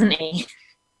Bush has an E.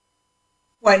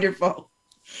 Wonderful.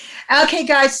 Okay,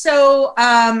 guys. So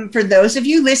for those of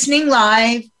you listening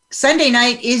live, Sunday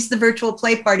night is the virtual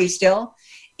play party still.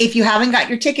 If you haven't got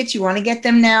your tickets, you want to get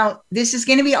them now. This is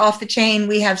going to be off the chain.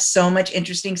 We have so much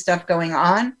interesting stuff going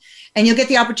on. And you'll get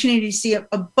the opportunity to see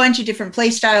a bunch of different play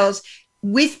styles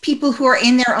with people who are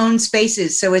in their own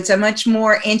spaces. So it's a much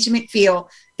more intimate feel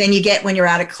than you get when you're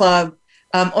at a club.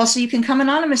 Also, you can come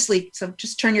anonymously. So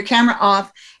just turn your camera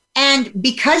off. And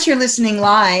because you're listening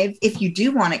live, if you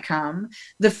do want to come,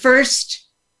 the first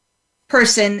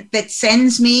person that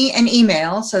sends me an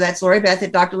email, so that's Lori Beth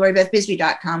at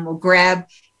drloribethbisbey.com, will grab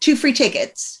 2 free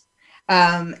tickets.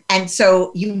 And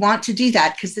so you want to do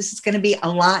that because this is going to be a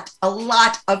lot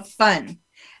of fun.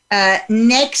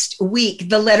 Next week,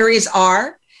 the letter is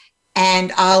R,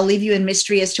 and I'll leave you in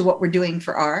mystery as to what we're doing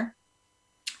for R.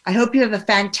 I hope you have a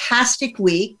fantastic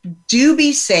week. Do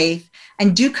be safe.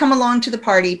 And do come along to the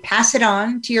party. Pass it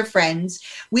on to your friends.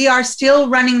 We are still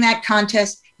running that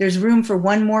contest. There's room for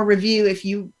one more review. If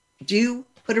you do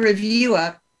put a review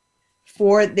up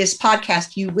for this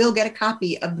podcast, you will get a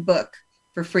copy of the book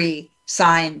for free,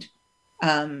 signed,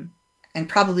 and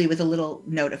probably with a little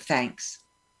note of thanks.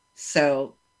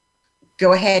 So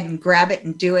go ahead and grab it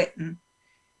and do it. And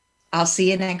I'll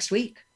see you next week.